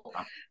school.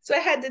 So I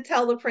had to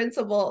tell the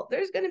principal,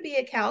 there's going to be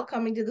a cow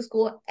coming to the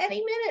school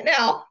any minute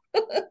now.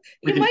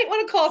 You might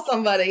want to call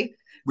somebody.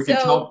 We can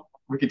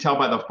tell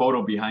by the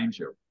photo behind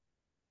you.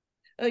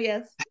 Oh,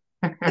 yes.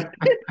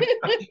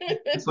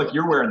 It's like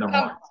you're wearing the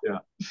horns.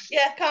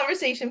 Yeah,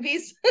 conversation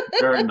piece.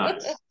 Very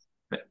nice.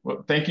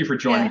 Well, thank you for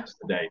joining us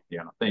today,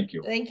 Deanna. Thank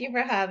you. Thank you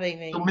for having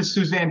me. So, Miss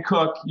Suzanne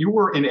Cook, you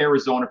were in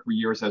Arizona for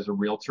years as a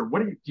realtor.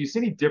 Do you see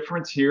any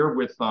difference here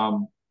with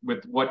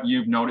what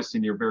you've noticed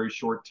in your very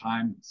short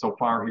time so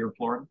far here in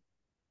Florida?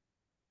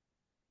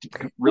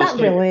 Not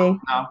really.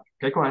 No.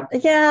 Okay, go ahead.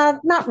 Yeah,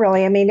 not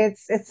really. I mean,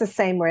 it's the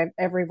same way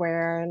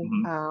everywhere,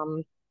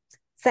 and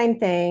same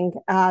thing.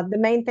 The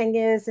main thing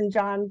is, and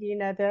John, you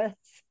know this,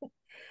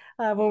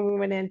 when we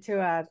went into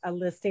a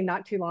listing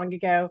not too long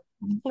ago,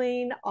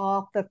 clean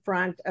off the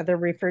front of the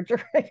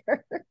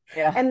refrigerator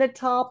and the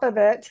top of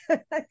it.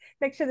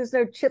 Make sure there's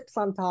no chips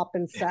on top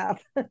and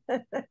stuff.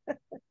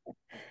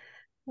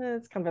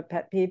 It's kind of a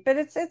pet peeve, but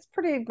it's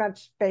pretty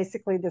much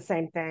basically the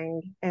same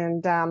thing.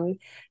 And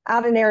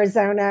out in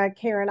Arizona,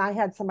 Karen, I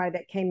had somebody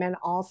that came in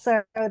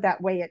also.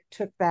 That way, it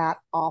took that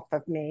off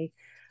of me.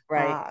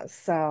 Right.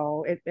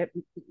 So it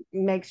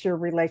makes your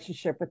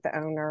relationship with the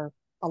owner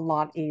a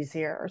lot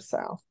easier.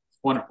 So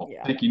Wonderful.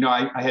 Yeah. Thank you. No,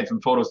 I had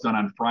some photos done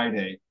on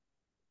Friday.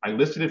 I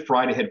listed it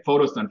Friday, had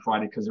photos done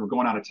Friday because they were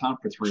going out of town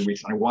for 3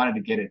 weeks, and I wanted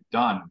to get it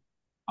done.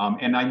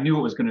 And I knew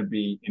it was going to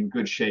be in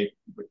good shape,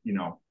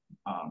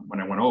 when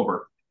I went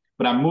over.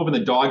 But I'm moving the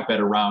dog bed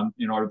around,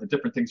 or the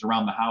different things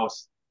around the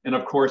house. And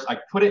of course, I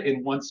put it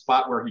in one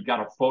spot where he got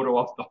a photo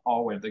of the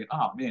hallway. I'm thinking,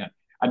 oh man,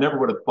 I never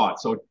would have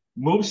thought. So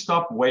move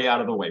stuff way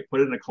out of the way,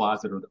 put it in a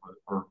closet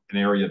or an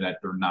area that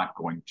they're not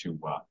going to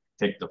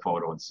take the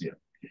photo and see it.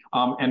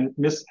 And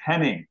Miss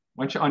Henning,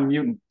 why don't you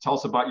unmute and tell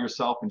us about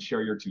yourself and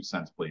share your 2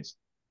 cents, please.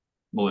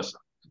 Melissa.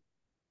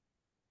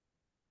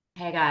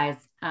 Hey guys,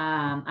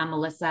 I'm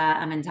Melissa.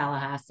 I'm in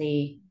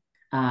Tallahassee.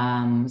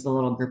 There's a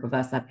little group of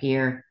us up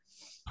here,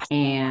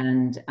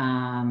 and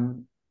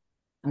I'm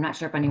not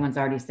sure if anyone's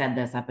already said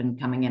this. I've been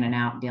coming in and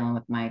out dealing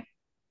with my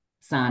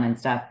son and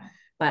stuff,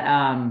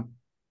 but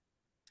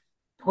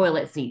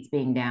toilet seats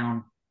being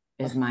down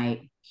is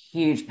my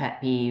huge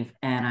pet peeve,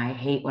 and I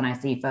hate when I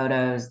see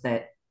photos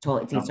that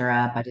toilet seats are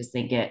up. I just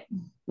think it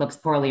looks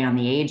poorly on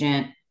the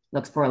agent,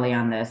 looks poorly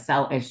on the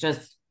seller. It's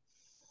just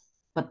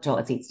put the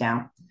toilet seats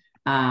down.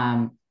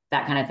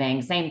 That kind of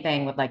thing. Same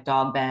thing with like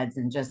dog beds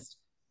and just,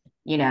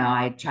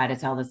 I try to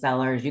tell the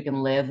sellers you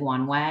can live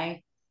one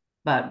way,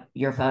 but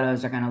your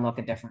photos are going to look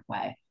a different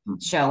way.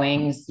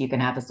 Showings, you can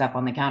have the stuff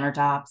on the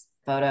countertops.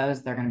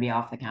 Photos, they're going to be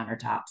off the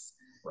countertops.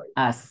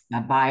 Right.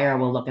 A buyer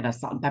will look at a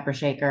salt and pepper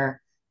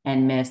shaker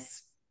and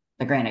miss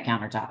the granite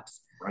countertops.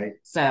 Right.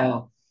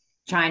 So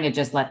trying to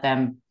just let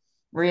them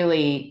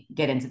really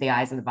get into the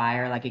eyes of the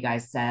buyer, like you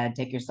guys said,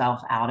 take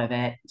yourself out of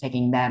it,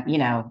 taking them,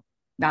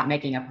 not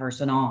making it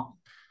personal.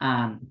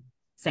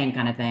 Same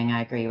kind of thing.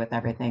 I agree with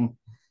everything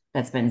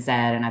that's been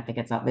said. And I think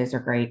these are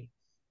great,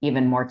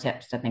 even more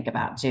tips to think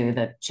about too.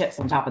 The chips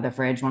on top of the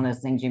fridge, one of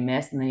those things you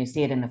miss, and then you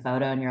see it in the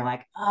photo and you're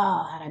like,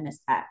 oh, how'd I miss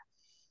that?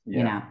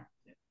 Yeah.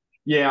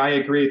 Yeah, I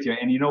agree with you.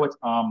 And you know what,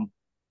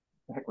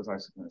 the heck was I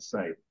going to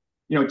say?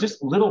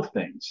 Just little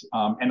things.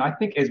 And I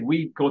think as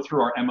we go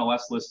through our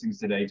MLS listings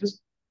today,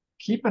 just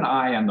keep an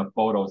eye on the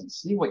photos and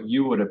see what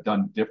you would have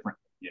done differently.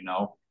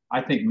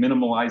 I think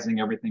minimalizing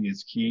everything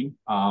is key.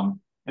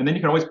 And then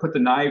you can always put the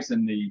knives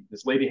in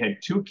this lady had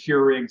 2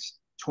 Keurigs,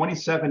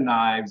 27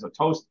 knives, a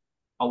toast,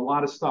 a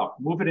lot of stuff.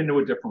 Move it into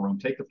a different room,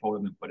 take the photo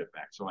and then put it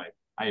back. So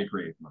I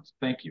agree.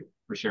 Thank you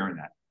for sharing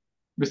that.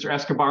 Mr.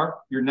 Escobar,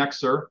 you're next,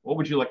 sir. What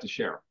would you like to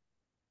share?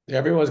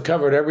 Everyone's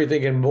covered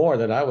everything and more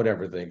than I would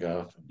ever think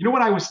of. You know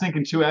what I was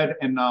thinking too, Ed?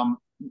 And,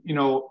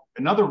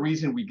 another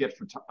reason we get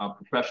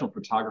professional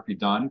photography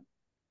done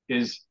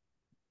is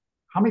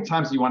how many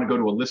times do you want to go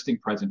to a listing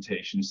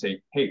presentation and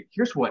say, hey,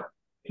 here's what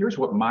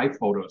my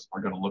photos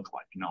are going to look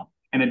like,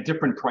 and at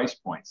different price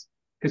points.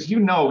 Because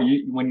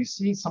when you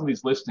see some of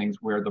these listings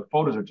where the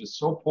photos are just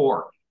so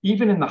poor,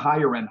 even in the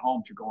higher end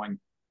homes, you're going,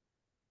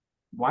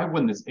 why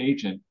wouldn't this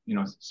agent,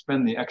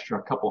 spend the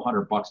extra couple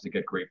 $100 to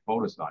get great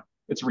photos done?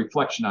 It's a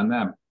reflection on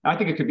them. And I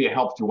think it could be a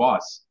help to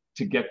us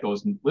to get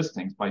those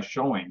listings by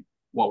showing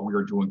what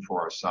we're doing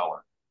for our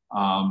seller.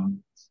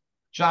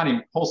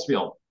 Johnny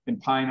Holsfield in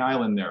Pine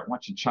Island there, why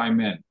don't you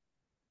chime in?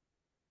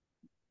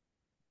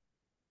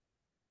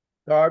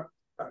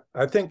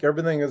 I think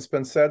everything that's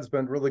been said has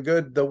been really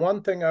good. The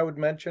one thing I would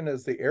mention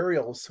is the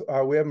aerials.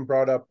 We haven't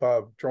brought up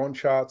drone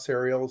shots,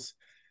 aerials.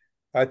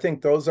 I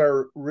think those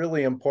are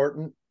really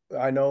important.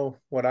 I know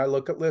when I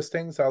look at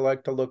listings, I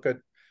like to look at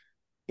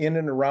in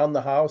and around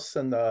the house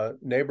and the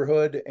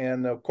neighborhood.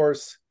 And of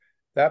course,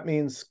 that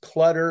means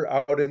clutter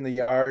out in the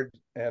yard.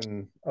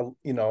 And,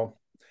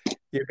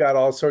 you've got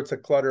all sorts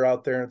of clutter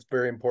out there. And it's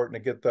very important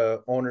to get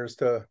the owners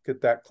to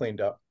get that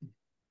cleaned up.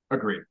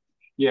 Agreed.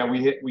 Yeah,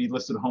 we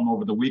listed a home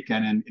over the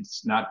weekend and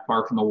it's not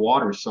far from the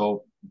water.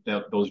 So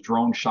those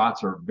drone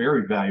shots are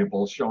very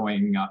valuable,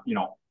 showing,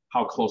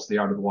 how close they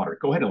are to the water.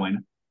 Go ahead, Elena.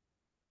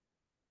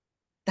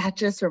 That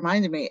just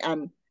reminded me,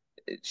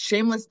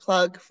 shameless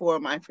plug for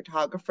my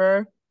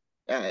photographer,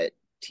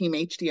 Team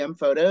HDM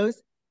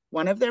Photos.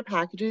 One of their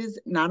packages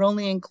not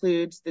only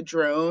includes the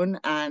drone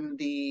and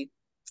the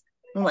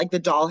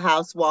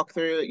dollhouse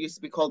walkthrough. It used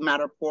to be called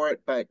Matterport,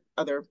 but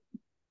other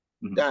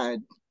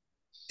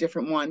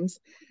different ones.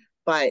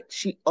 But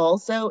she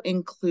also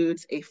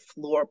includes a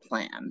floor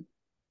plan,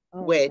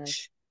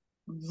 which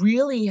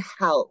really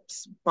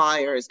helps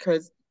buyers,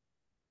 because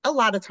a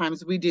lot of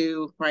times we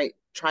do,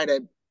 try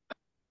to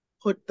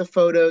put the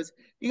photos,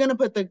 you're going to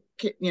put the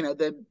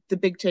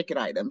big ticket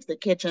items, the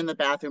kitchen, the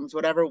bathrooms,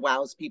 whatever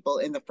wows people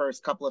in the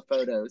first couple of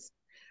photos.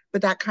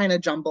 But that kind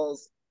of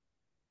jumbles.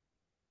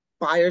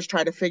 Buyers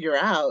try to figure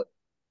out,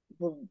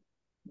 well,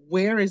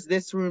 where is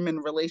this room in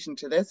relation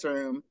to this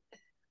room?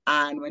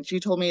 And when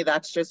she told me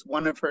that's just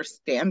one of her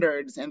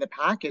standards in the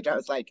package, I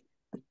was like,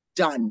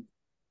 done.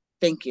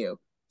 Thank you.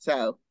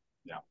 So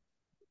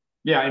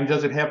Yeah, and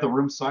does it have the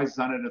room sizes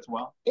on it as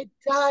well? It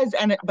does,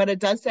 but it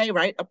does say,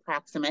 right,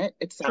 approximate,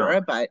 etc.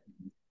 Sure. But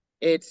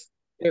it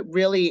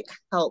really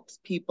helps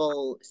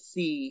people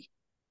see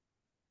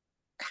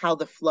how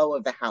the flow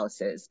of the house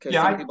is, because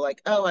some people are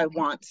like, oh, I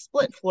want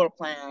split floor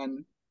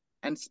plan,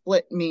 and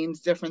split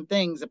means different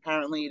things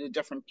apparently to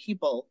different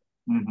people.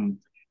 Mm-hmm.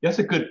 That's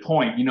a good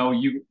point. You know,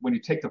 when you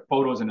take the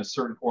photos in a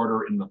certain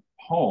order in the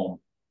home,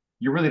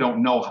 you really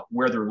don't know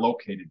where they're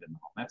located in the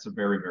home. That's a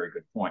very, very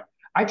good point.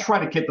 I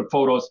try to get the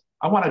photos.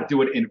 I want to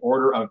do it in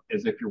order of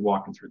as if you're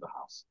walking through the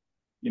house.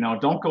 You know,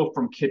 don't go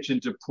from kitchen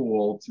to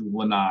pool to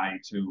lanai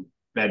to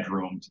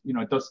bedroom. You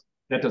know,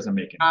 that doesn't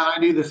make any sense.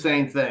 I do the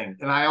same thing,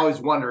 and I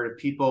always wonder if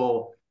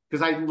people,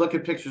 because I look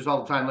at pictures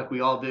all the time, like we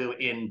all do,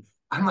 and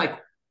I'm like,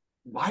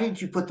 why did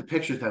you put the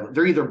pictures that way?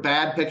 They're either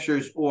bad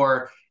pictures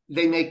or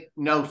they make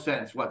no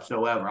sense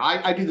whatsoever.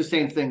 I do the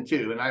same thing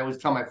too, and I always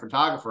tell my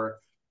photographer,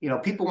 you know,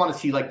 people want to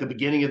see like the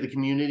beginning of the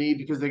community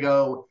because they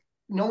go,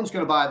 no one's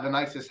going to buy the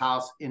nicest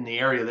house in the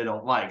area they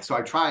don't like. So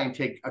I try and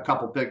take a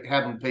couple,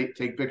 have them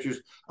take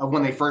pictures of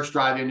when they first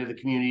drive into the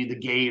community, the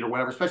gate or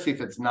whatever, especially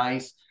if it's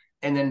nice.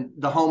 And then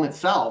the home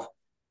itself,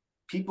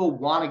 people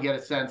want to get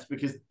a sense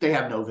because they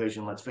have no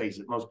vision. Let's face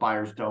it, most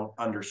buyers don't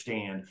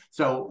understand.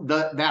 So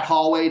that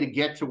hallway to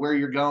get to where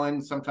you're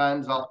going,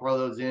 sometimes I'll throw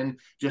those in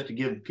just to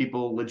give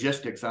people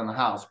logistics on the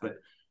house. But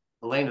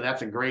Elena,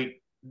 that's a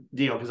great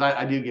deal because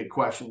I do get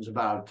questions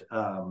about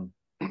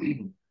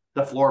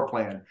the floor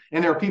plan,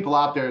 and there are people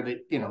out there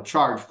that, you know,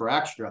 charge for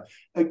extra.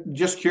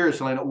 Just curious,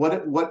 Elena,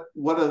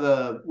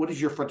 what is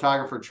your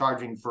photographer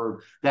charging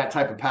for that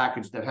type of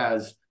package that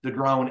has the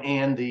drone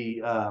and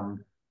the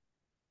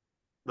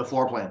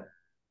floor plan?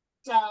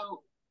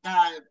 So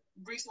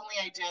recently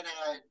I did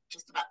a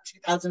just about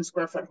 2,000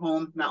 square foot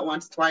home, not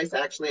once, twice. I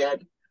actually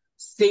had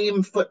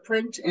same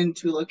footprint in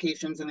 2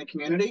 locations in the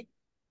community.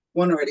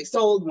 One already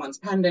sold, one's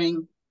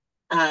pending.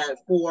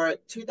 For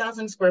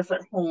 2,000 square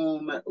foot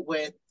home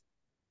with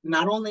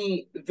not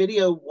only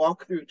video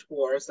walkthrough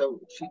tour,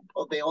 so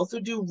they also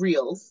do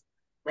reels,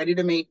 ready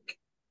to make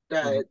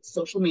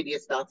social media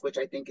stuff, which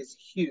I think is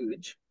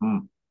huge.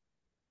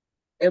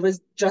 It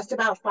was just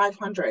about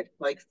 500,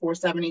 like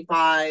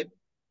 475.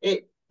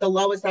 The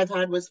lowest I've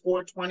had was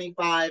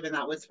 425, and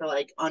that was for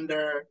like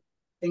under,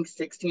 I think,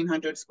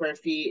 1,600 square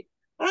feet.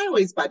 But I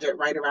always budget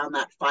right around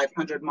that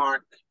 500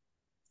 mark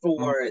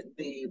for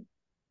the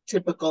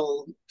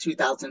typical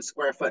 2,000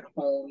 square foot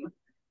home.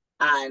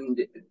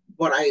 And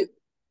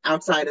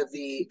outside of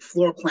the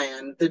floor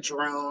plan, the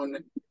drone,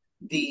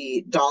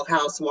 the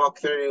dollhouse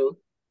walkthrough,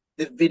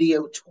 the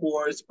video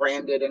tours,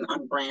 branded and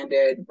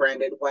unbranded,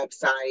 branded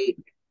website,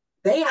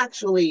 they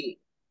actually,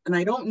 and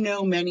I don't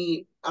know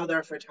many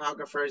other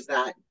photographers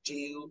that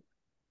do,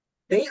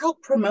 they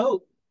help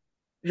promote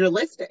your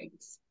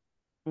listings.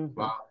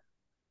 Wow.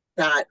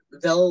 That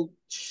they'll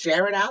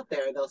share it out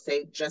there. They'll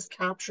say just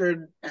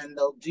captured, and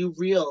they'll do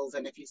reels.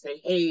 And if you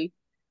say, hey,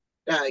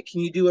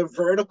 can you do a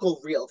vertical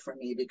reel for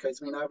me?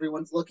 Because we know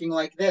everyone's looking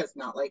like this,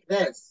 not like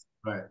this.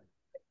 Right.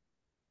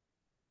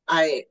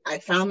 I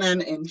found them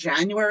in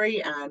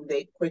January, and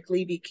they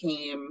quickly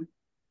became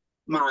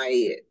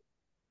my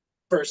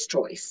first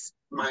choice.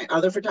 My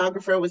other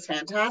photographer was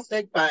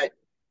fantastic, but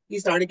he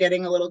started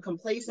getting a little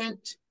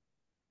complacent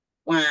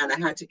when I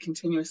had to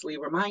continuously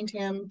remind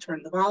him,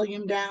 turn the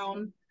volume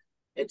down,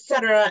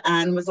 etc.,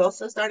 and was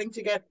also starting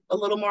to get a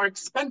little more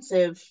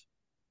expensive.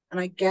 And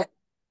I get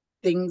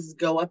things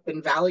go up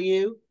in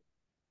value.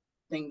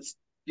 Things,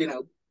 you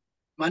know,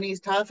 money's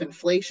tough,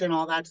 inflation,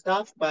 all that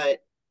stuff.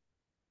 But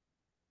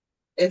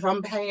if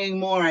I'm paying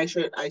more, I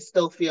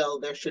still feel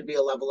there should be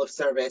a level of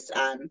service.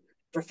 And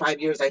for 5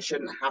 years, I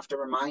shouldn't have to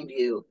remind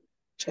you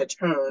to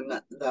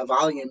turn the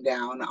volume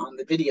down on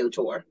the video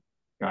tour.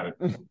 Got it.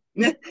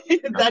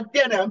 That,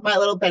 you know, my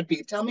little pet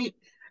peeve. Tell me,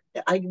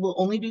 I will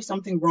only do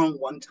something wrong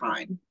one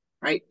time,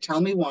 right?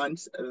 Tell me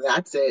once,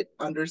 that's it.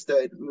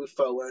 Understood, move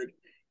forward.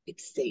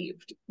 It's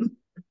saved.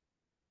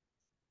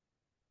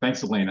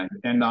 Thanks, Elena.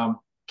 And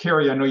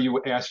Carrie, I know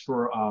you asked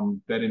for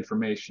that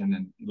information,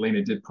 and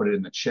Elena did put it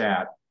in the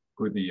chat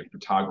who the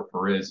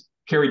photographer is.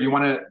 Carrie, do you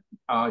want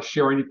to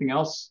share anything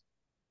else?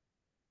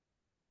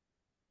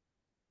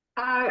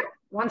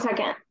 One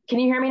second. Can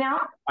you hear me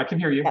now? I can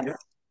hear you. Yes.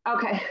 Yeah.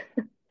 Okay.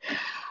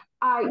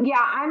 Yeah,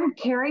 I'm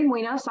Carrie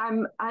Munoz.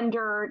 I'm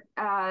under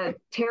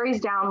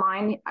Terry's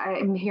downline.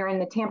 I'm here in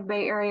the Tampa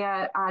Bay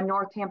area,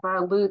 North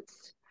Tampa,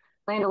 Lutz,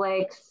 Land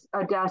O'Lakes,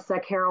 Odessa,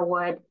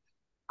 Carrollwood.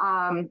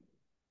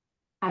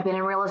 I've been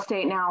in real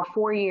estate now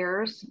 4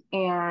 years,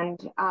 and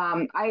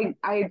I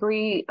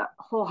agree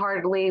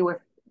wholeheartedly with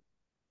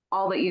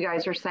all that you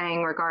guys are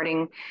saying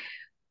regarding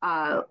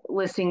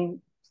listing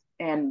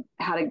and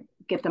how to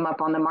get them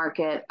up on the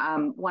market.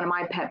 One of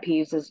my pet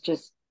peeves is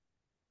just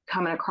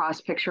coming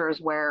across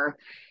pictures where,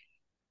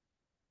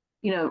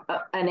 you know,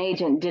 an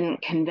agent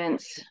didn't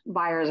convince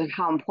buyers of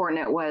how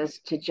important it was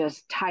to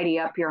just tidy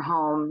up your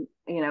home,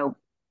 you know,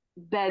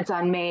 beds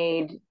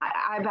unmade.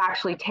 I've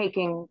actually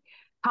taken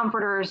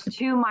comforters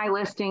to my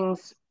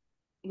listings,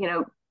 you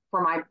know,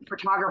 for my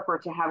photographer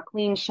to have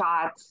clean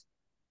shots.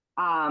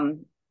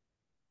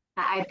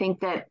 I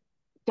think that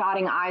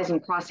dotting I's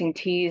and crossing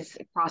T's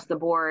across the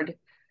board,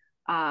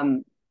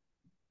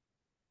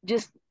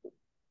 just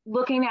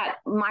looking at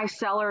my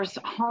seller's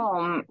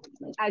home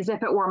as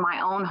if it were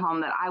my own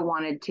home, that I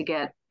wanted to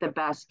get the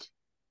best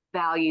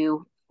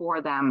value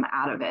for them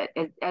out of it,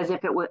 as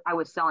if it was I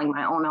was selling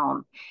my own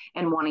home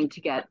and wanting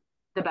to get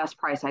the best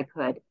price I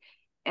could.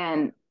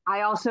 And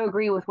I also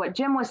agree with what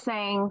Jim was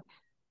saying.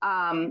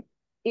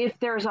 If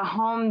there's a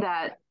home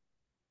that,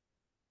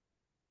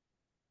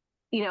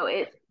 you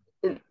know,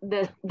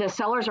 the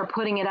sellers are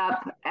putting it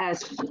up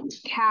as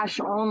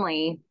cash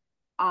only,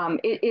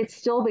 it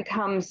still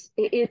becomes,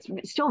 it's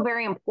still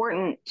very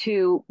important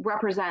to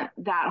represent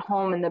that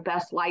home in the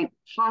best light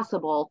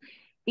possible,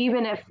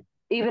 even if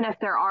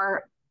there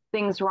are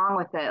things wrong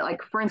with it.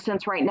 Like, for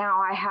instance, right now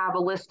I have a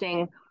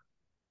listing,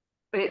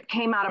 it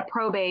came out of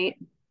probate,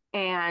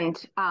 and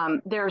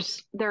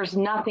there's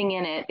nothing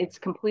in it. It's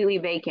completely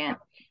vacant.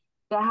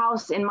 The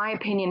house, in my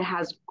opinion,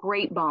 has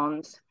great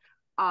bones.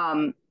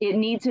 It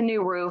needs a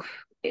new roof.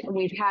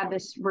 We've had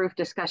this roof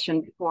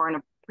discussion before in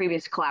a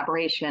previous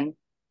collaboration.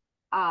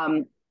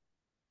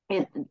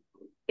 It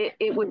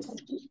was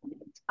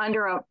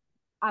under a,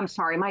 I'm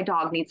sorry, my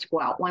dog needs to go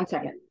out. 1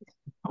 second.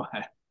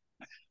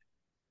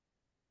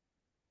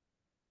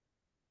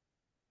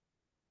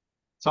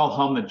 It's all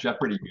hum the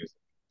Jeopardy music.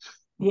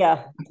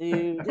 Yeah.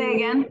 Say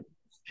again.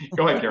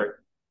 Go ahead, Carrie.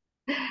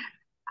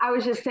 I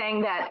was just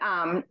saying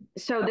that,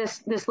 so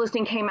this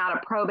listing came out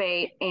of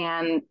probate,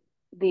 and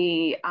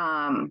the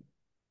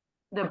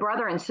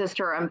brother and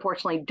sister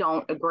unfortunately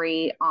don't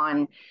agree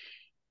on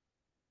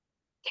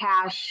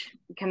cash,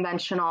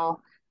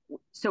 conventional.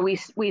 So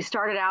we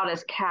started out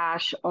as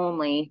cash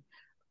only.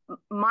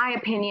 My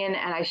opinion,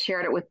 and I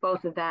shared it with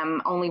both of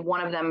them, only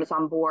one of them is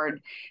on board,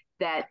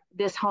 that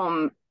this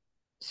home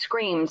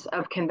screams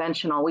of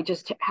conventional. We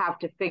just have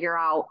to figure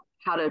out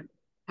how to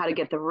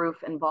get the roof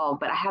involved.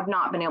 But I have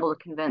not been able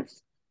to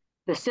convince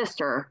the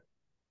sister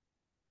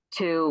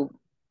to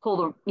pull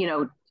the, you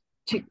know,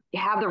 to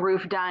have the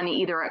roof done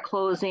either at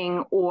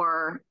closing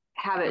or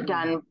have it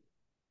done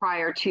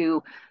prior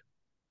to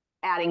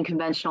adding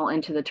conventional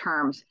into the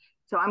terms.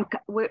 So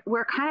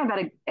we're kind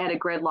of at a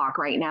gridlock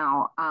right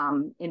now.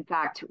 In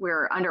fact,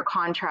 we're under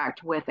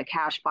contract with a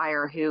cash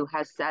buyer who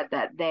has said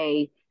that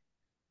they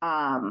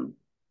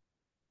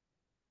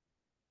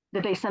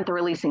sent the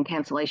release in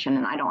cancellation,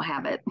 and I don't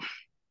have it.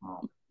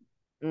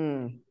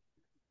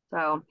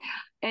 So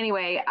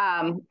anyway,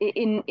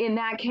 in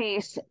that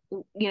case,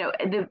 you know,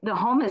 the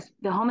home is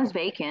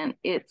vacant.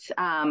 It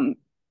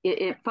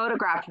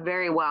photographed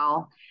very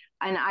well.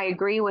 And I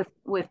agree with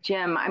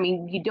Jim. I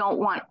mean, you don't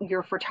want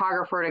your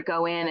photographer to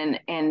go in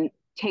and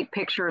take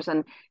pictures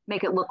and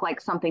make it look like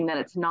something that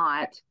it's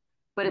not.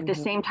 But at the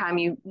same time,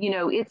 you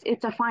know,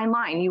 it's a fine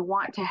line. You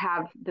want to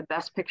have the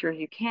best pictures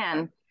you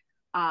can,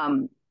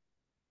 to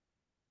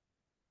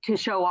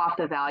show off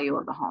the value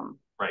of the home.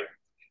 Right.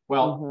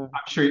 Well,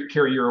 I'm sure,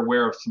 Carrie, you're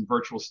aware of some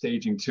virtual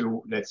staging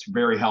too. That's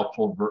very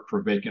helpful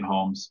for vacant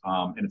homes,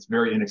 and it's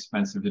very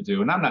inexpensive to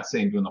do. And I'm not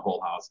saying doing the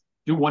whole house.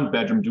 Do one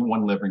bedroom, do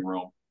one living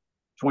room.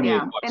 28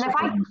 bucks.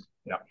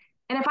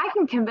 And if I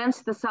can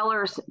convince the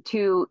sellers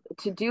to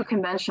do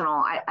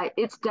conventional,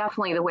 it's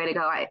definitely the way to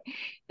go.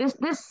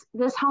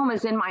 This home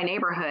is in my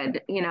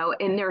neighborhood, you know,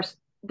 and there's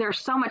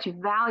so much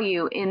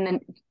value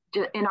in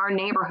our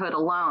neighborhood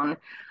alone.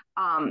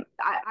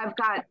 I've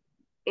got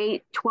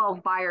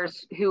 12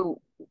 buyers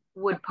who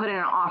would put in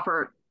an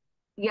offer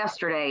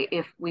yesterday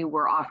if we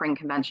were offering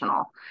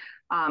conventional.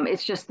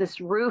 It's just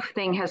this roof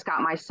thing has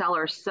got my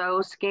seller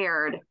so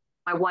scared,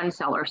 my one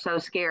seller so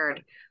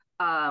scared,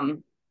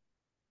 and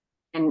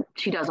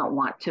she doesn't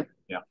want to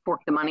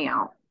fork the money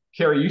out.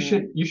 Carrie,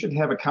 you should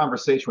have a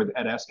conversation with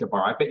Ed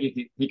Escobar. I bet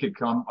he could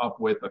come up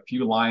with a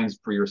few lines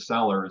for your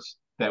sellers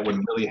that would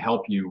really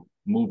help you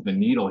move the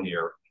needle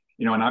here.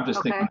 You know, and I'm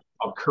just thinking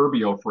of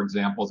Curbio, for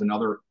example, is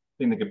another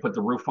thing that could put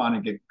the roof on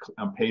and get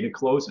paid at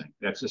closing.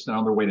 That's just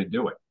another way to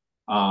do it.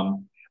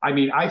 I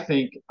mean, I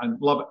think I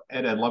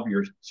love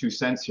your 2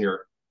 cents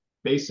here.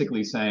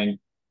 Basically saying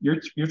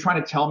you're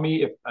trying to tell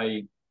me if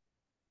a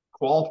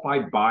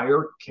qualified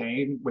buyer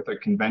came with a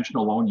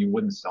conventional loan, you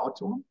wouldn't sell it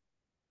to them?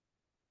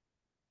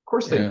 Of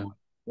course they would.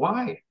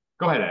 Why?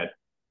 Go ahead, Ed.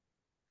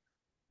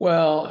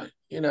 Well,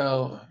 you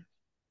know,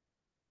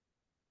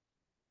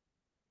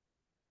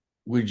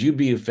 would you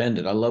be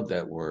offended? I love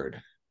that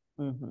word.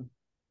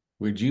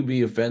 Would you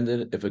be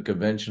offended if a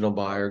conventional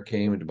buyer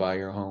came to buy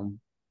your home?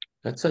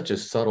 That's such a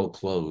subtle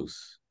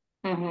close.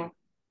 You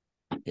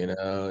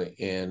know,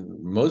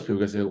 and most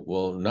people say,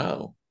 well,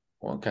 no.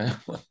 Okay.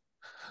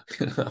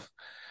 You know?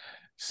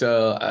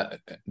 So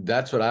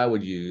that's what I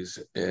would use.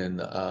 And,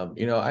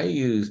 you know, I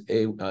use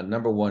a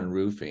number one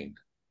roofing,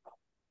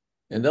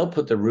 and they'll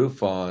put the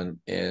roof on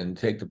and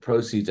take the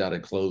proceeds out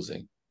of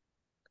closing.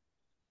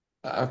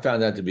 I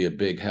found that to be a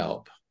big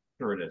help.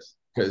 Sure it is.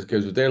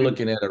 Because if they're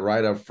looking at it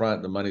right up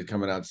front, the money's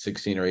coming out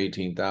 16 or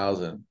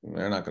 18,000,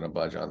 they're not going to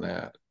budge on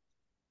that.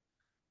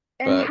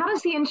 And how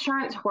does the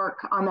insurance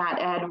work on that,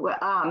 Ed?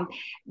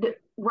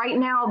 Right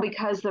now,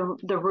 because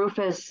the roof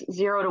is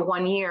 0 to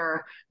 1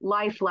 year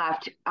life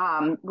left,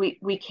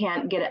 we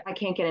can't get it. I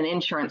can't get an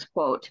insurance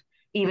quote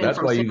even.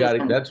 That's why you got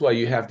it. That's why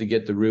you have to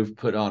get the roof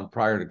put on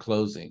prior to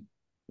closing,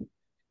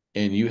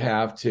 and you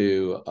have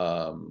to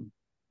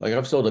like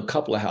I've sold a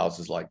couple of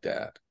houses like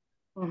that,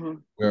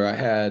 where I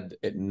had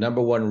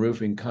number one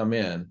roofing come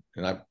in,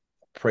 and I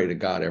pray to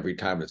God every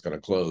time it's going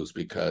to close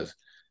because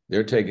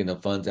they're taking the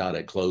funds out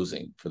at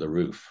closing for the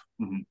roof.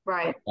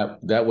 Right.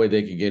 That way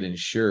they can get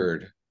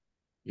insured,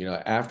 you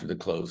know, after the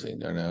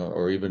closing, you know,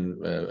 or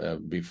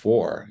even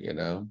before, you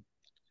know.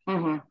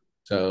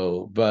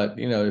 So, but,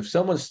 you know, if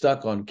someone's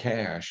stuck on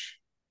cash,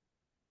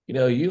 you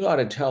know, you ought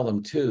to tell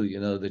them too, you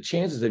know, the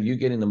chances of you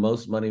getting the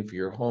most money for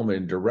your home are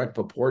in direct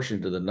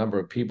proportion to the number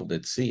of people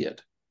that see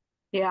it.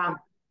 Yeah.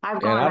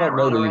 And I don't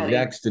know the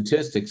exact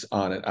statistics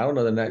on it. I don't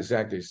know the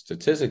exact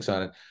statistics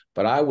on it,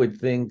 but I would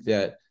think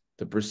that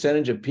the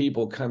percentage of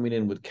people coming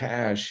in with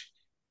cash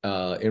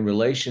in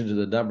relation to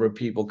the number of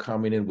people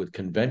coming in with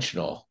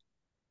conventional.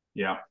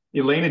 Yeah.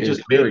 Elena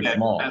just made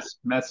that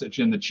message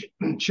in the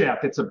chat.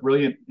 It's a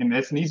brilliant, and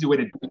that's an easy way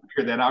to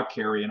figure that out,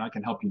 Carrie, and I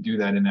can help you do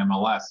that in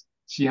MLS.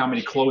 See how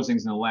many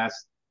closings in the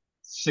last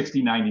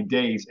 60, 90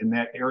 days in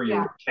that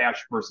area with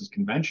cash versus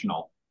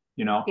conventional,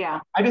 you know? Yeah.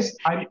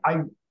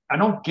 I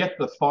don't get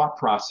the thought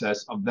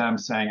process of them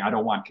saying, I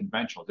don't want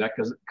conventional. Is that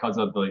because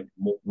of the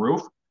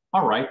roof?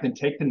 All right, then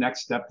take the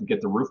next step to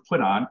get the roof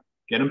put on,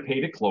 get them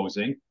paid at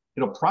closing.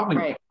 It'll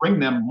probably bring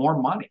them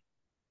more money.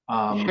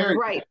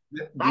 Right.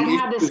 I've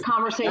had this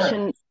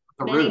conversation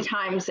many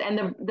times,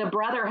 and the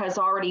brother has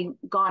already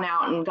gone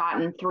out and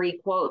gotten 3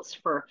 quotes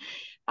for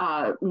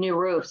new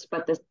roofs,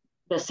 but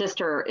the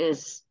sister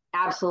is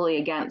absolutely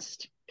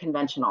against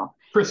conventional.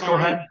 Chris, go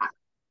ahead.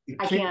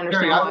 I can't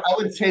understand. I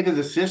would say to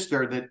the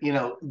sister that, you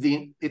know,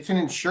 it's an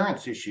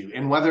insurance issue,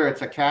 and whether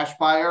it's a cash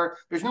buyer,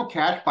 there's no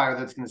cash buyer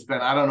that's going to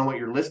spend, I don't know what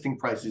your listing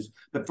price is,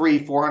 but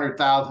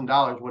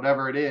 $300,000-$400,000,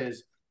 whatever it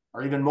is,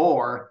 or even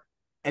more,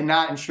 and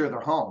not insure their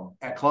home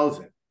at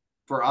closing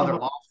for other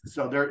losses.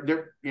 So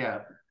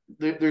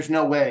there's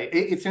no way.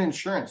 It's an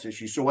insurance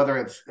issue. So whether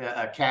it's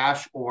a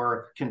cash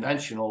or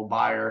conventional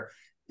buyer,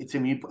 it's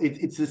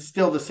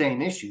still the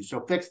same issue. So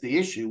fix the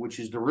issue, which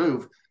is the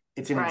roof.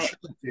 It's an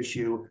insurance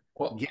issue.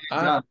 Well, get it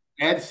done.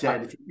 Ed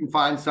said, if you can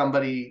find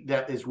somebody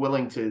that is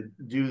willing to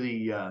do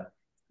the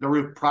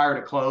roof prior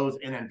to close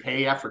and then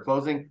pay after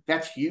closing,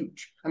 that's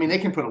huge. I mean, they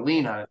can put a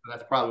lien on it, so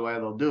that's probably why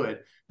they'll do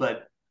it.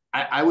 But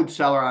I would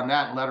sell her on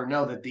that and let her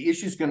know that the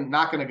issue's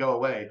not going to go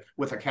away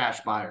with a cash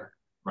buyer.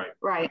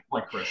 Right.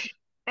 Like Chris.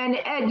 And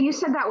Ed, you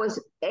said that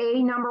was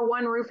number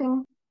one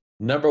roofing?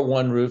 Number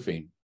one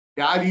roofing.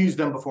 Yeah, I've used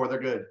them before. They're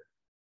good.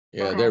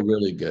 Yeah, they're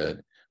really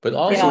good. But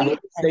also,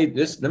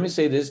 let me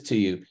say this to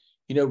you.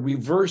 You know,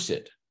 reverse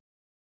it.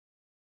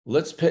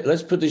 Let's put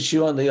the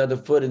shoe on the other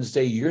foot and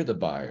say you're the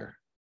buyer.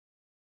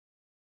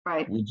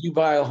 Right. Would you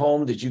buy a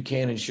home that you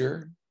can't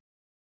insure?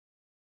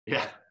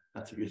 Yeah,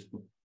 that's a good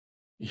one.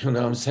 You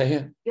know what I'm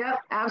saying? Yep,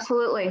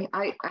 absolutely.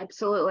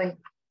 Absolutely.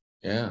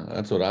 Yeah,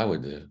 that's what I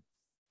would do.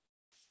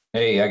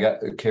 Hey, I got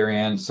Carrie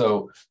Ann.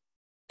 So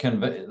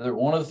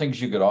one of the things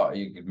you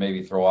could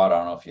maybe throw out, I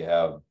don't know if you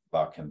have,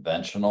 about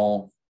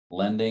conventional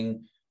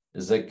lending,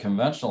 is that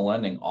conventional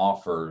lending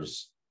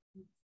offers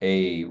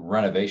a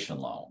renovation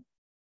loan.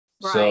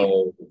 Right.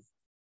 So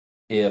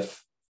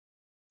if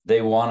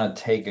they want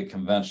to take a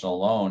conventional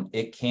loan,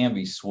 it can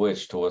be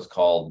switched to what's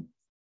called,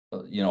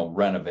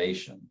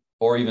 renovation,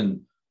 or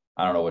even,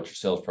 I don't know what your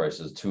sales price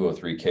is,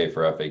 $203K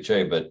for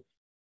FHA, but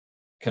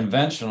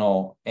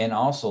conventional, and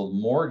also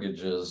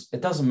mortgages,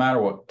 it doesn't matter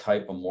what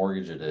type of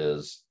mortgage it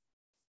is.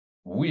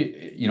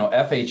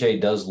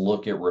 FHA does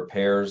look at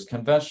repairs,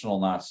 conventional,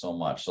 not so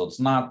much. So it's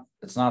not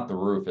the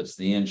roof, it's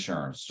the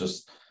insurance.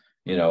 Just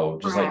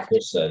like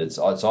Chris said, it's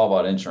all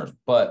about insurance.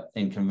 But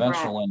in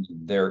conventional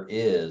lending, there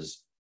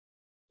is,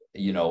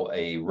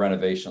 a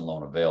renovation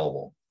loan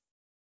available.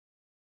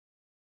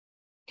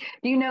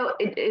 Do you know,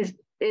 is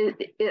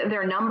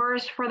there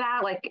numbers for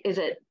that? Like, is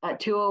it a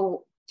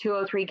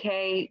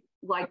 203K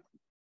like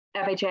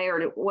FHA,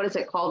 or what is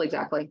it called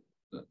exactly?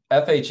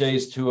 FHA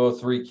is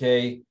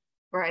 203K.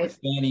 Right.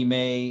 Fannie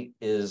Mae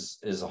is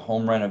a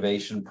home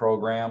renovation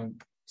program.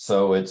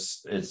 So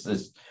it's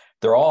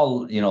they're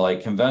all,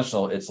 like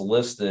conventional, it's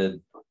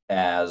listed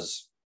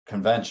as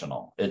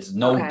conventional. It's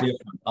no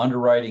different.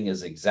 Underwriting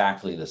is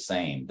exactly the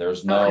same.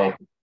 There's no,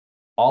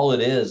 all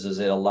it is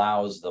it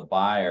allows the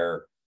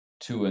buyer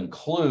to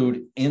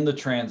include in the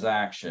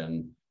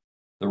transaction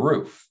the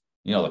roof,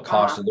 the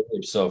cost of the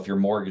roof. So if your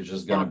mortgage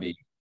is going to be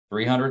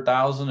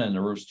 $300,000 and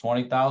the roof's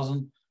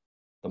 $20,000,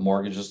 the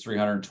mortgage is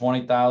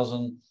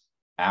 $320,000.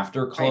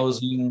 After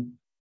closing,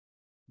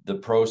 the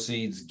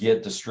proceeds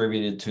get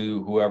distributed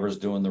to whoever's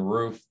doing the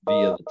roof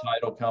via the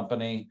title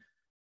company,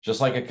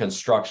 just like a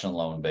construction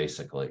loan,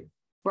 basically.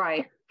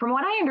 Right. From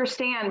what I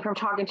understand from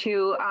talking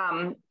to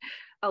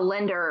a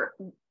lender,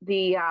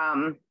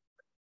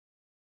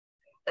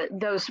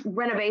 those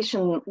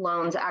renovation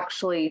loans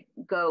actually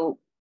go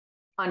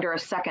under a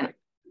second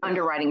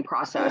underwriting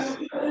process.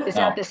 Is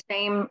that the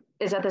same?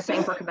 Is that the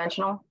same for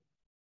conventional?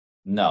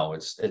 No,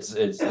 it's that's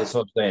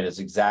what I'm saying. It's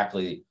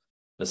exactly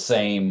the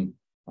same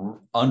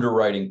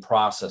underwriting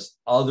process,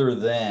 other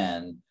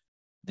than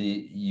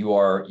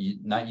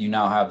you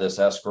now have this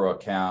escrow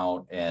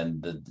account,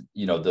 and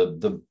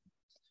the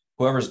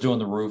whoever's doing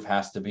the roof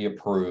has to be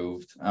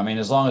approved. I mean,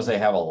 as long as they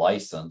have a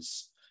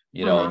license,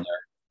 and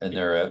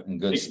they're in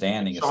good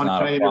standing, Sean, it's not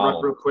can I a interrupt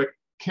problem. real quick?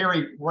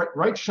 Carrie,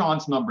 write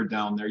Sean's number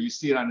down there. You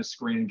see it on the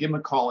screen, and give him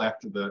a call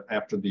after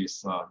the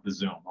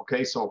Zoom.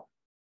 Okay, so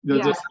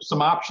there's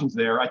some options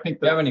there. I think.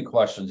 If you have any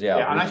questions,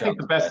 and I think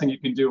the best thing you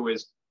can do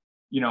is,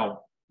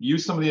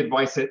 use some of the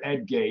advice that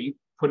Ed gave,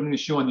 putting the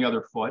shoe on the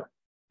other foot,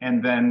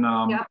 and then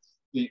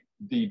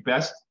the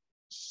best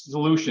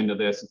solution to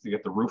this is to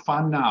get the roof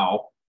on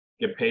now,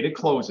 get paid at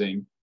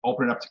closing,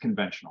 open it up to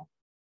conventional.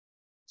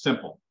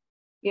 Simple.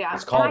 Yeah,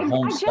 it's called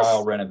home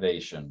style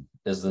renovation.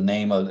 Is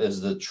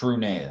the true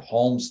name.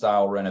 Home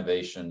style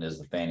renovation is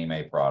the Fannie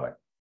Mae product.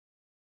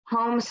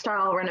 Home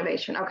style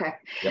renovation. Okay.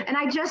 Yep. And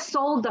I just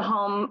sold the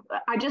home.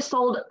 I just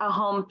sold a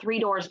home 3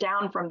 doors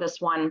down from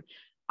this one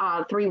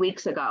 3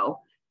 weeks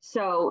ago.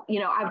 So,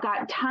 I've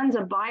got tons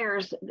of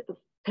buyers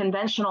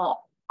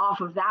conventional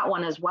off of that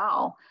one as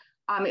well.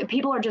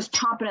 People are just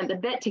chomping at the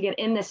bit to get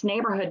in this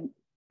neighborhood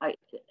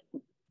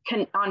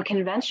on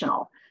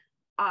conventional.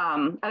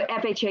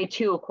 FHA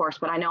too, of course,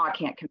 but I know I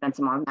can't convince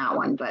them on that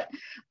one. But,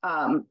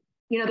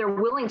 they're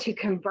willing to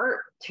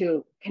convert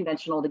to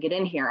conventional to get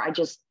in here.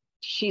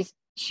 She's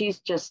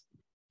just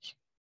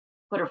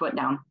put her foot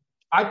down.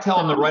 I tell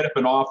them to write up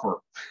an offer.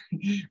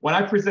 When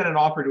I present an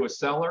offer to a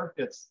seller,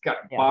 it's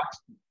got box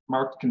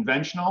marked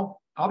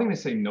conventional. How are they going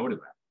to say no to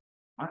that?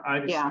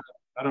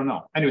 I don't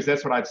know. Anyways,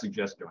 that's what I'd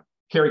suggest doing.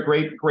 Carrie,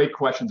 great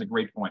questions and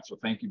great points. So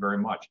thank you very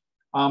much.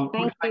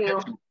 Thank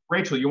you.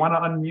 Rachel, you want to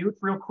unmute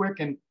real quick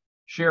and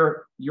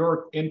share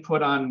your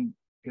input on,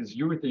 because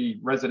you were the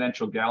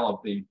residential gal of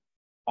the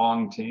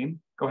Ong team.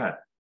 Go ahead.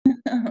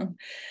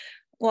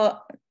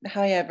 Well,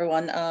 hi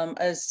everyone.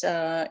 As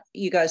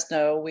you guys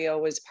know, we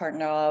always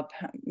partner up.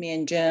 Me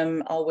and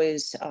Jim I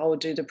will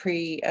do the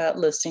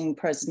pre-listing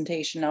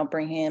presentation. I'll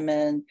bring him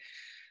in.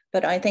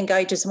 But I think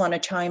I just want to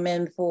chime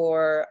in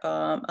for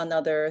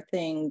another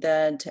thing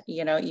that,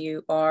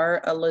 you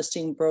are a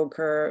listing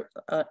broker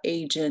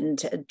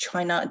agent.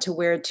 Try not to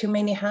wear too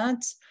many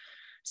hats.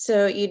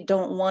 So you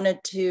don't want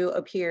it to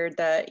appear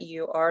that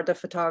you are the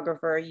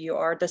photographer, you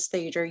are the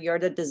stager, you're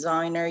the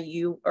designer,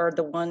 you are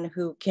the one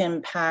who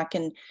can pack.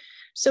 And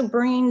so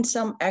bring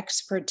some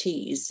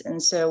expertise.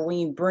 And so when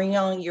you bring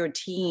on your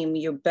team,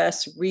 your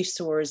best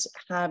resource,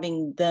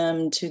 having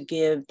them to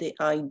give the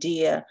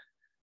idea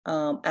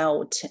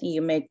out,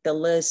 you make the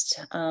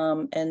list,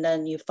 and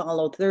then you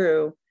follow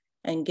through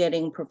and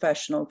getting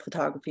professional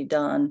photography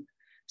done.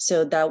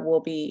 So that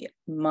will be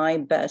my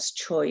best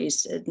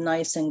choice. It's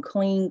nice and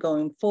clean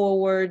going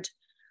forward.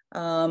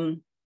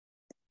 And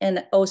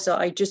also,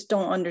 I just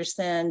don't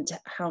understand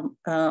how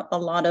a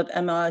lot of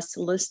MLS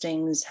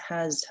listings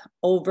has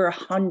over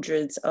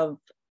hundreds of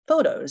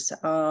photos.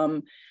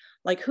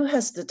 Like, who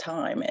has the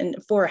time? And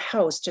for a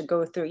house to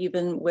go through,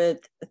 even with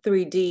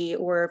 3D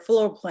or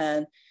floor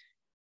plan,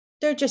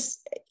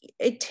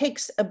 it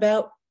takes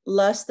about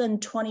less than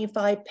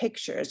 25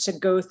 pictures to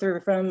go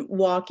through from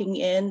walking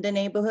in the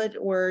neighborhood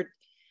or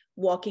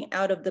walking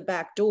out of the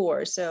back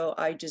door. So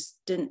I just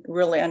didn't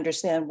really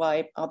understand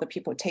why other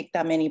people take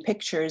that many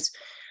pictures.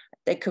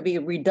 They could be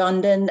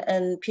redundant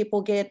and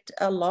people get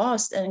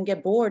lost and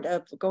get bored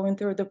of going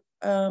through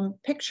the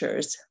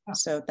pictures.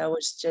 So that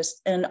was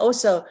just, and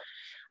also,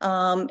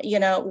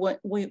 when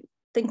we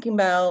thinking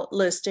about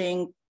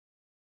listing,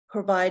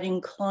 providing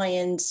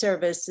client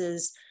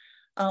services,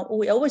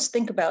 we always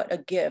think about a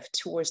gift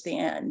towards the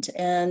end.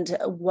 And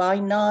why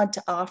not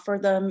offer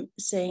them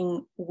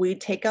saying, we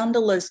take on the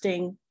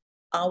listing,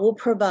 I will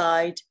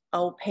provide,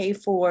 I'll pay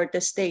for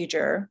the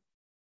stager,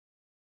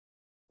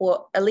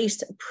 or at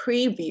least a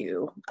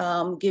preview,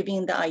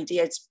 giving the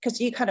ideas,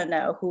 because you kind of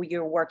know who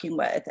you're working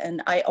with.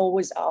 And I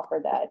always offer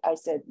that. I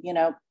said,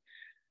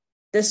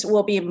 this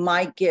will be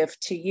my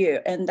gift to you.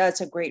 And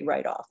that's a great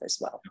write-off as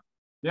well.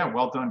 Yeah,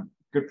 well done.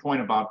 Good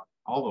point about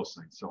all those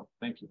things. So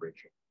thank you,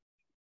 Rachel.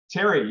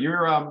 Terry,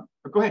 you're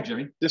go ahead,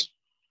 Jimmy.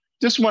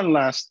 Just one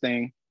last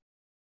thing.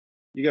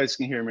 You guys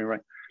can hear me, right?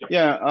 Yep.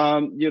 Yeah.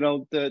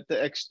 The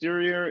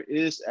exterior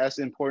is as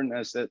important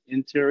as the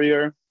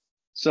interior.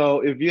 So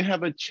if you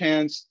have a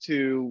chance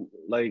to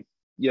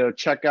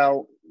check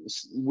out,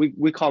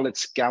 we call it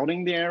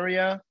scouting the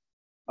area.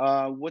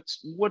 What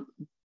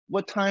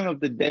time of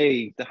the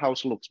day the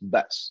house looks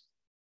best?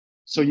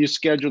 So you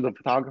schedule the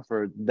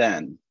photographer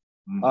then.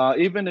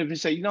 Even if you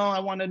say, I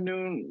want a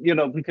noon,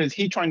 because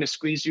he's trying to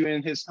squeeze you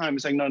in his time.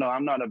 It's like, no,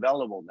 I'm not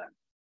available then.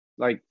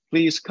 Like,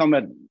 please come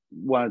at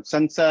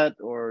sunset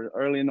or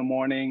early in the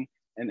morning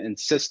and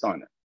insist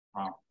on it.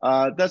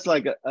 Wow. That's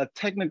like a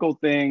technical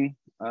thing.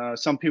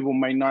 Some people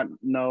might not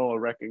know or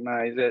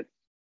recognize it,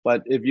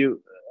 but if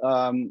you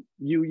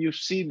you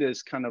see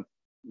this kind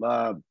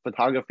of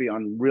photography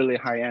on really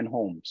high-end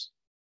homes,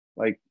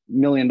 like $1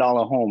 million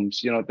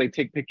homes. You know, if they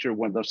take picture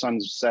when the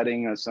sun's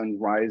setting or sun's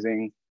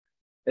rising,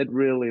 it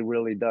really,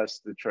 really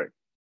does the trick.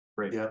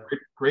 Great, yeah,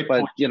 great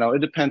But point. you know, it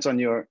depends on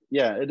your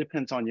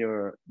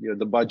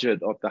the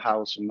budget of the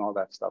house and all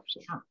that stuff. So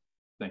sure.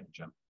 Thank you,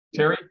 Jim.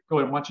 Terry, go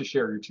ahead. Why don't you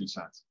share your 2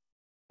 cents?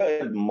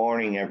 Good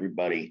morning,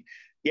 everybody.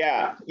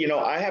 Yeah, you know,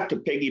 I have to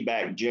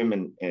piggyback Jim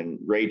and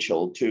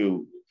Rachel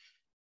to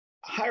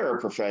hire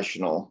a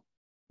professional.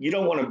 You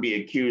don't want to be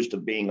accused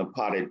of being a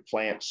potted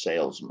plant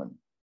salesman.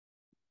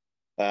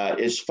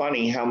 It's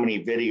funny how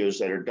many videos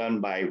that are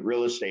done by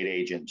real estate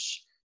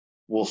agents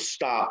will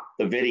stop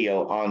the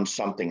video on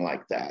something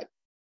like that.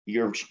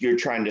 You're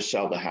trying to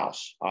sell the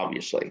house,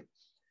 obviously.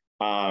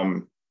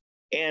 And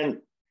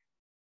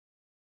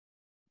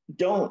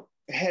don't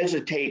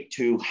hesitate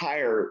to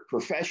hire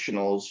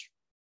professionals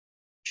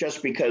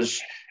just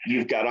because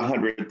you've got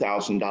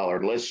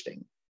 $100,000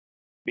 listing.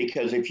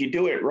 Because if you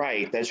do it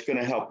right, that's going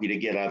to help you to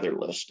get other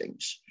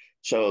listings.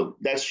 So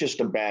that's just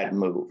a bad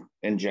move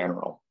in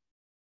general.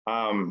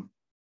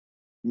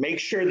 Make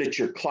sure that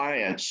your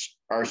clients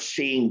are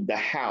seeing the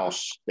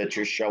house that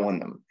you're showing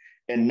them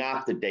and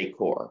not the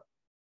decor.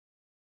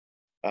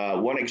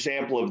 One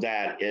example of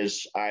that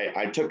is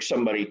I took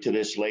somebody to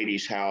this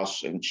lady's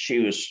house, and she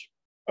was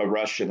a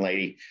Russian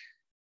lady,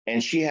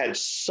 and she had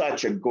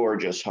such a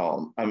gorgeous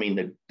home. I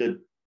mean,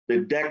 the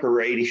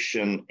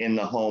decoration in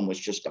the home was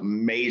just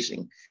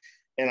amazing.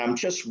 And I'm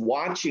just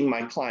watching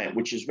my client,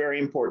 which is very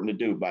important to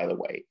do, by the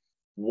way.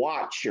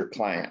 Watch your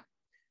client.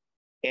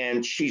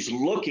 And she's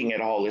looking at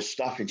all this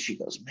stuff, and she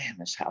goes, man,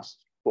 this house is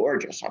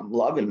gorgeous. I'm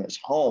loving this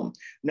home.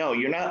 No,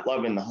 you're not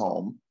loving the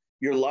home.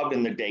 You're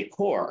loving the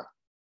decor.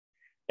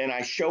 And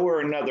I show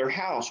her another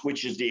house,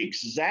 which is the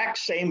exact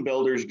same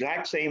builders,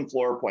 exact same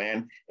floor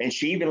plan. And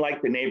she even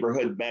liked the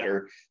neighborhood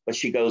better. But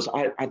she goes,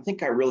 I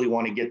think I really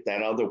want to get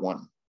that other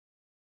one.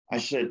 I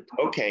said,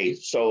 okay.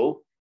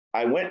 So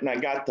I went and I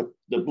got the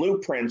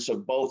blueprints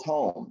of both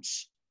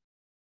homes.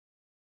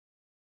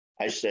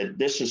 I said,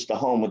 this is the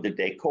home with the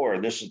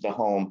decor. This is the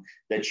home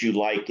that you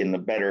like in the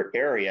better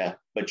area,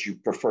 but you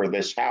prefer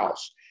this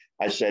house.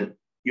 I said,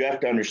 you have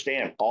to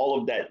understand, all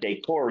of that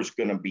decor is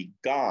going to be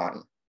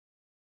gone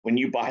when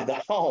you buy the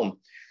home.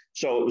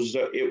 So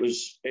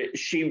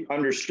she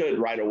understood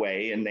right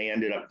away, and they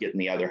ended up getting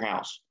the other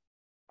house.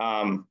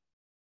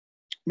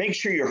 Make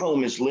sure your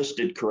home is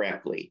listed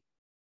correctly.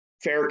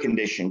 Fair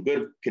condition,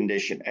 good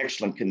condition,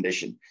 excellent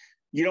condition.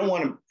 You don't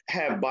want to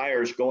have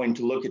buyers going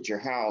to look at your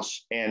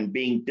house and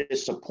being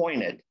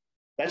disappointed.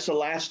 That's the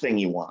last thing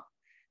you want.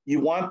 You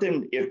want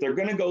them, if they're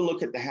going to go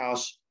look at the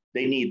house,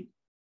 they need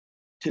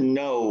to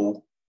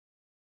know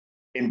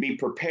and be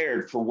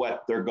prepared for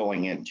what they're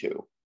going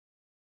into.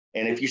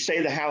 And if you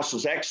say the house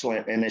is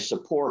excellent and it's a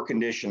poor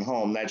condition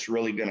home, that's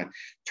really going to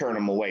turn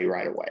them away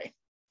right away.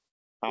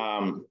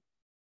 And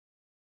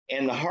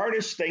the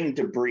hardest thing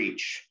to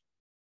breach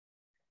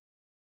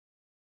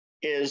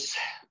is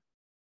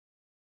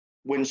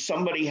when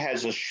somebody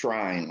has a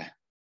shrine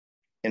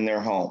in their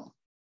home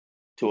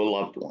to a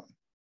loved one.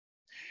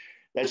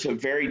 That's a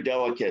very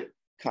delicate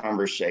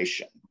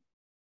conversation,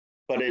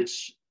 but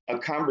it's a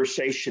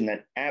conversation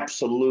that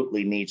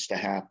absolutely needs to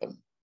happen.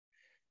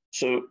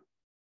 So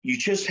you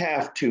just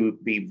have to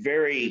be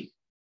very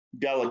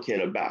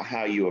delicate about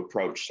how you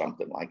approach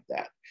something like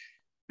that,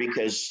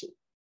 because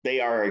they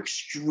are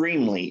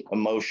extremely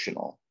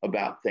emotional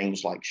about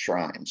things like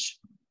shrines.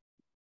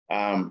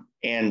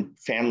 And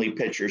family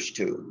pictures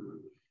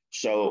too.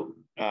 So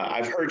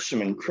I've heard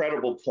some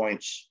incredible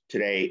points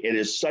today. It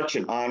is such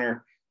an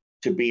honor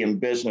to be in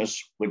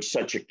business with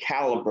such a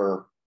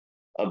caliber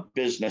of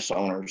business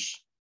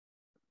owners.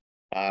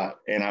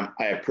 And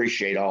I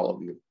appreciate all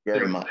of you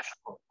very much.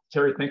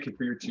 Terry, thank you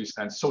for your 2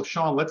 cents. So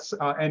Sean, let's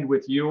end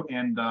with you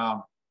and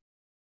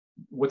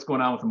what's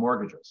going on with the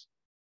mortgages.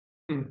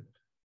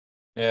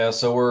 Yeah,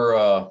 so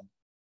we're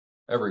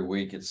every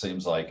week it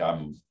seems like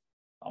I'm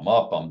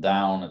up, I'm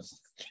down. It's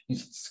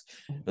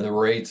the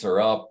rates are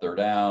up, they're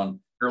down.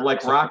 They're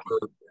like rock.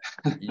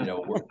 You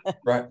know,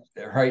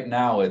 right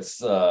now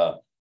it's right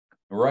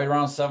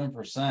around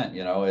 7%.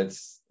 You know,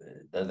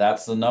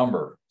 that's the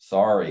number.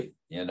 Sorry,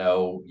 you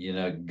know,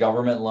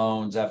 government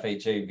loans,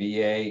 FHA,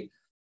 VA,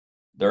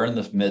 they're in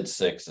the mid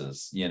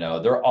 6s. You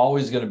know, they're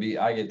always going to be.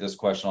 I get this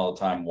question all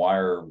the time: why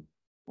are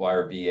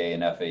VA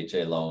and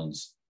FHA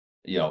loans,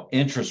 you know,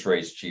 interest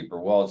rates cheaper?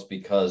 Well, it's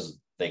because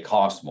they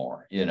cost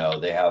more. You know,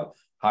 they have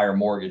higher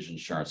mortgage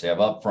insurance, they have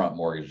upfront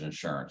mortgage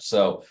insurance.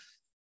 So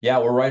yeah,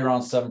 we're right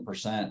around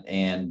 7%.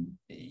 And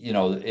you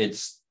know,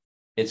 it's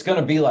going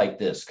to be like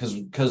this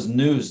because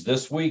news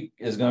this week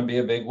is going to be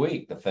a big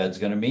week. The Fed's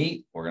going to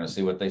meet. We're going to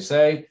see what they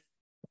say.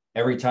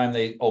 Every time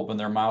they open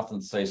their mouth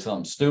and say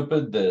something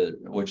stupid,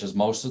 which is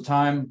most of the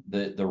time,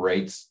 the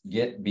rates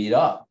get beat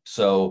up.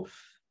 So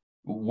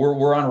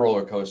we're on a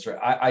roller coaster.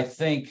 I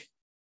think,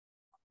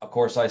 of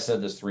course, I said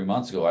this 3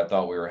 months ago, I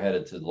thought we were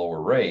headed to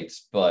lower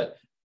rates, but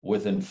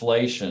with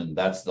inflation,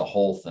 that's the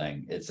whole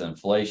thing. It's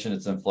inflation.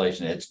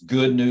 It's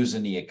good news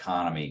in the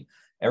economy.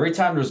 Every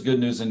time there's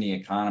good news in the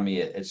economy,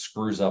 it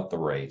screws up the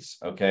rates.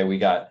 Okay, we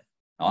got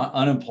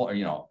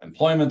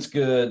Employment's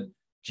good,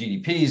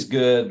 GDP is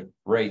good,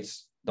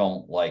 rates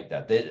don't like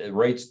that.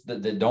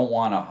 They don't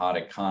want a hot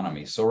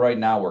economy. So right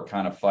now we're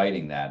kind of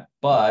fighting that.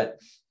 But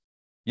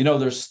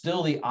there's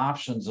still the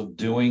options of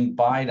doing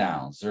buy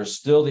downs. There's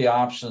still the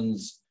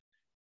options.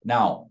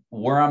 Now,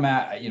 where I'm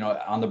at,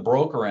 on the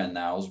broker end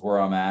now is where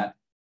I'm at.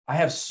 I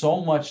have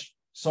so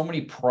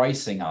many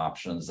pricing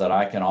options that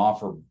I can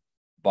offer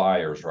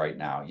buyers right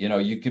now.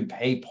 You can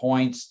pay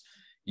points,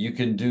 you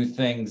can do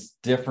things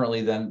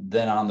differently than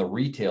on the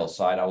retail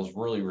side. I was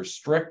really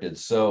restricted.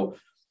 So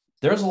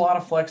there's a lot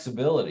of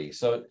flexibility.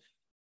 So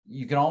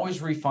you can always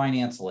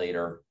refinance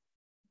later.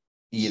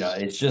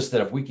 It's just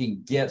that if we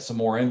can get some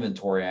more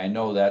inventory, I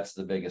know that's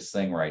the biggest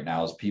thing right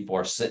now is people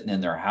are sitting in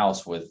their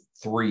house with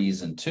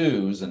 3s and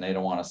 2s and they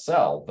don't want to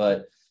sell.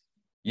 But,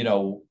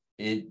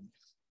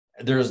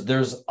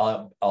 there's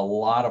a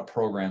lot of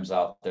programs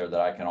out there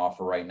that I can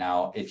offer right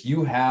now. If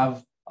you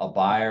have a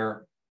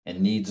buyer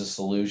and needs a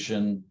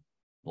solution,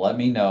 let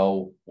me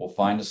know. We'll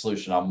find a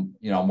solution.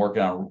 I'm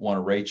working on one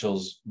of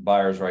Rachel's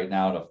buyers right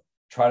now to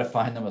try to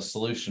find them a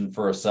solution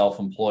for a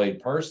self-employed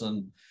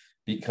person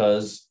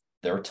because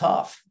they're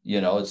tough.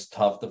 It's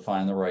tough to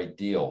find the right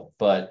deal.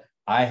 But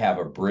I have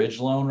a bridge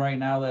loan right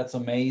now that's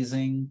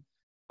amazing.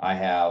 I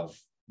have,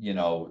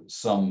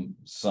 some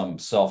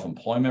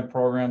self-employment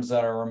programs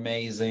that are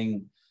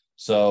amazing.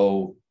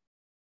 So,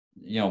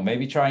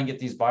 maybe try and get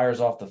these buyers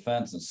off the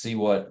fence and see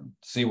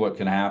what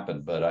can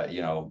happen. But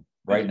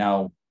right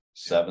now,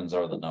 7s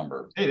are the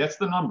number. Hey, that's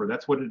the number.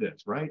 That's what it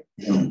is, right?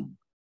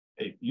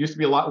 It used to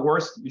be a lot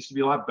worse. It used to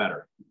be a lot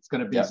better. It's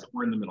going to be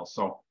somewhere in the middle.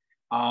 So,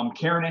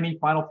 Karen, any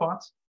final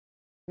thoughts?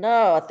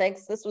 No,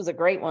 thanks. This was a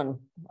great one.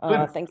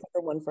 Thanks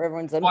everyone for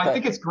everyone's input. Well, I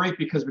think it's great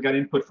because we got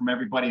input from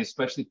everybody,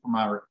 especially from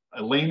our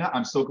Elena.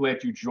 I'm so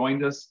glad you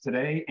joined us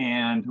today.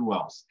 And who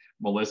else?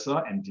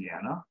 Melissa and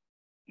Deanna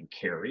and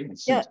Carrie and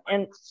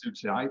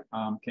Suchai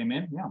came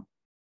in. Yeah.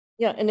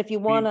 Yeah, and if you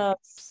want a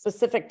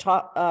specific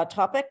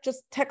topic,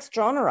 just text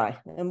John or I,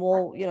 and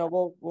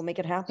we'll make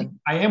it happen.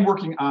 I am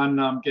working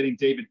on getting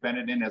David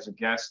Bennett in as a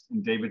guest,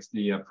 and David's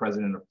the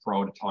president of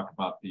Pro to talk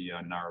about the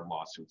NAR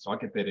lawsuit. So I'll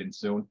get that in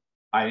soon.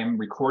 I am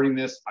recording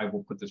this. I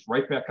will put this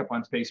right back up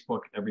on Facebook.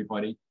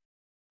 Everybody,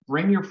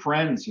 bring your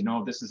friends.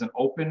 This is an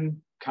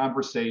open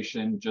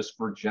conversation just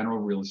for general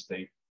real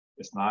estate.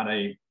 It's not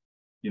a,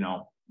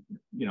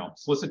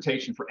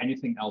 solicitation for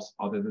anything else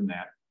other than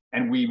that.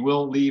 And we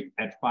will leave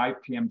at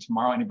 5 p.m.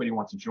 tomorrow. Anybody who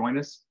wants to join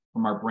us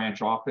from our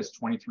branch office,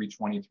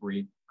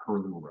 2323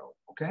 Curlew Road.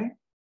 Okay?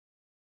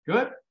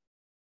 Good?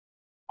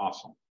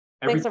 Awesome.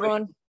 Thanks,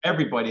 everyone.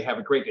 Everybody have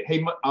a great day.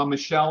 Hey,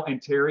 Michelle and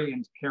Terry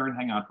and Karen,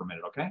 hang on for a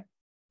minute, okay?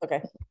 Okay.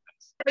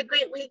 Have a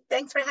great week.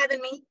 Thanks for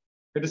having me.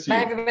 Good to see Bye,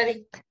 you.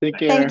 everybody. Take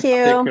care. Thank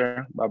you. Take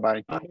care.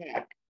 Bye-bye.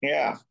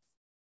 Yeah.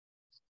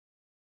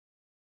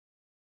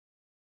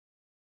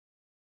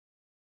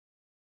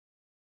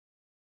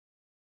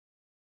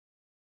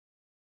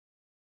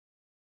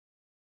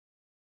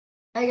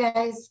 Hi,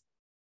 guys.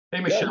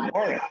 Hey, Michelle. Good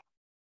morning.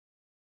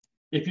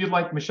 If you'd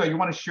like, Michelle, you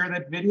want to share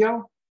that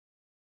video?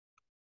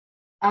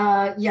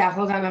 Yeah,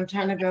 hold on. I'm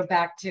trying to go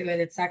back to it.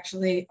 It's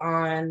actually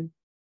on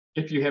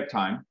If you have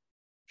time.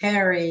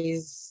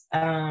 Harry's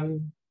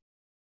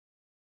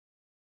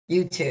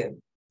YouTube.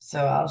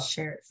 So I'll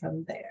share it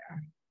from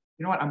there.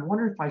 You know what? I'm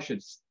wondering if I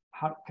should,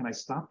 how can I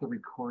stop the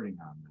recording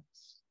on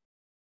this?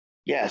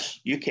 Yes,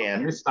 you I'm can.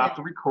 going to stop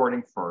the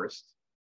recording first.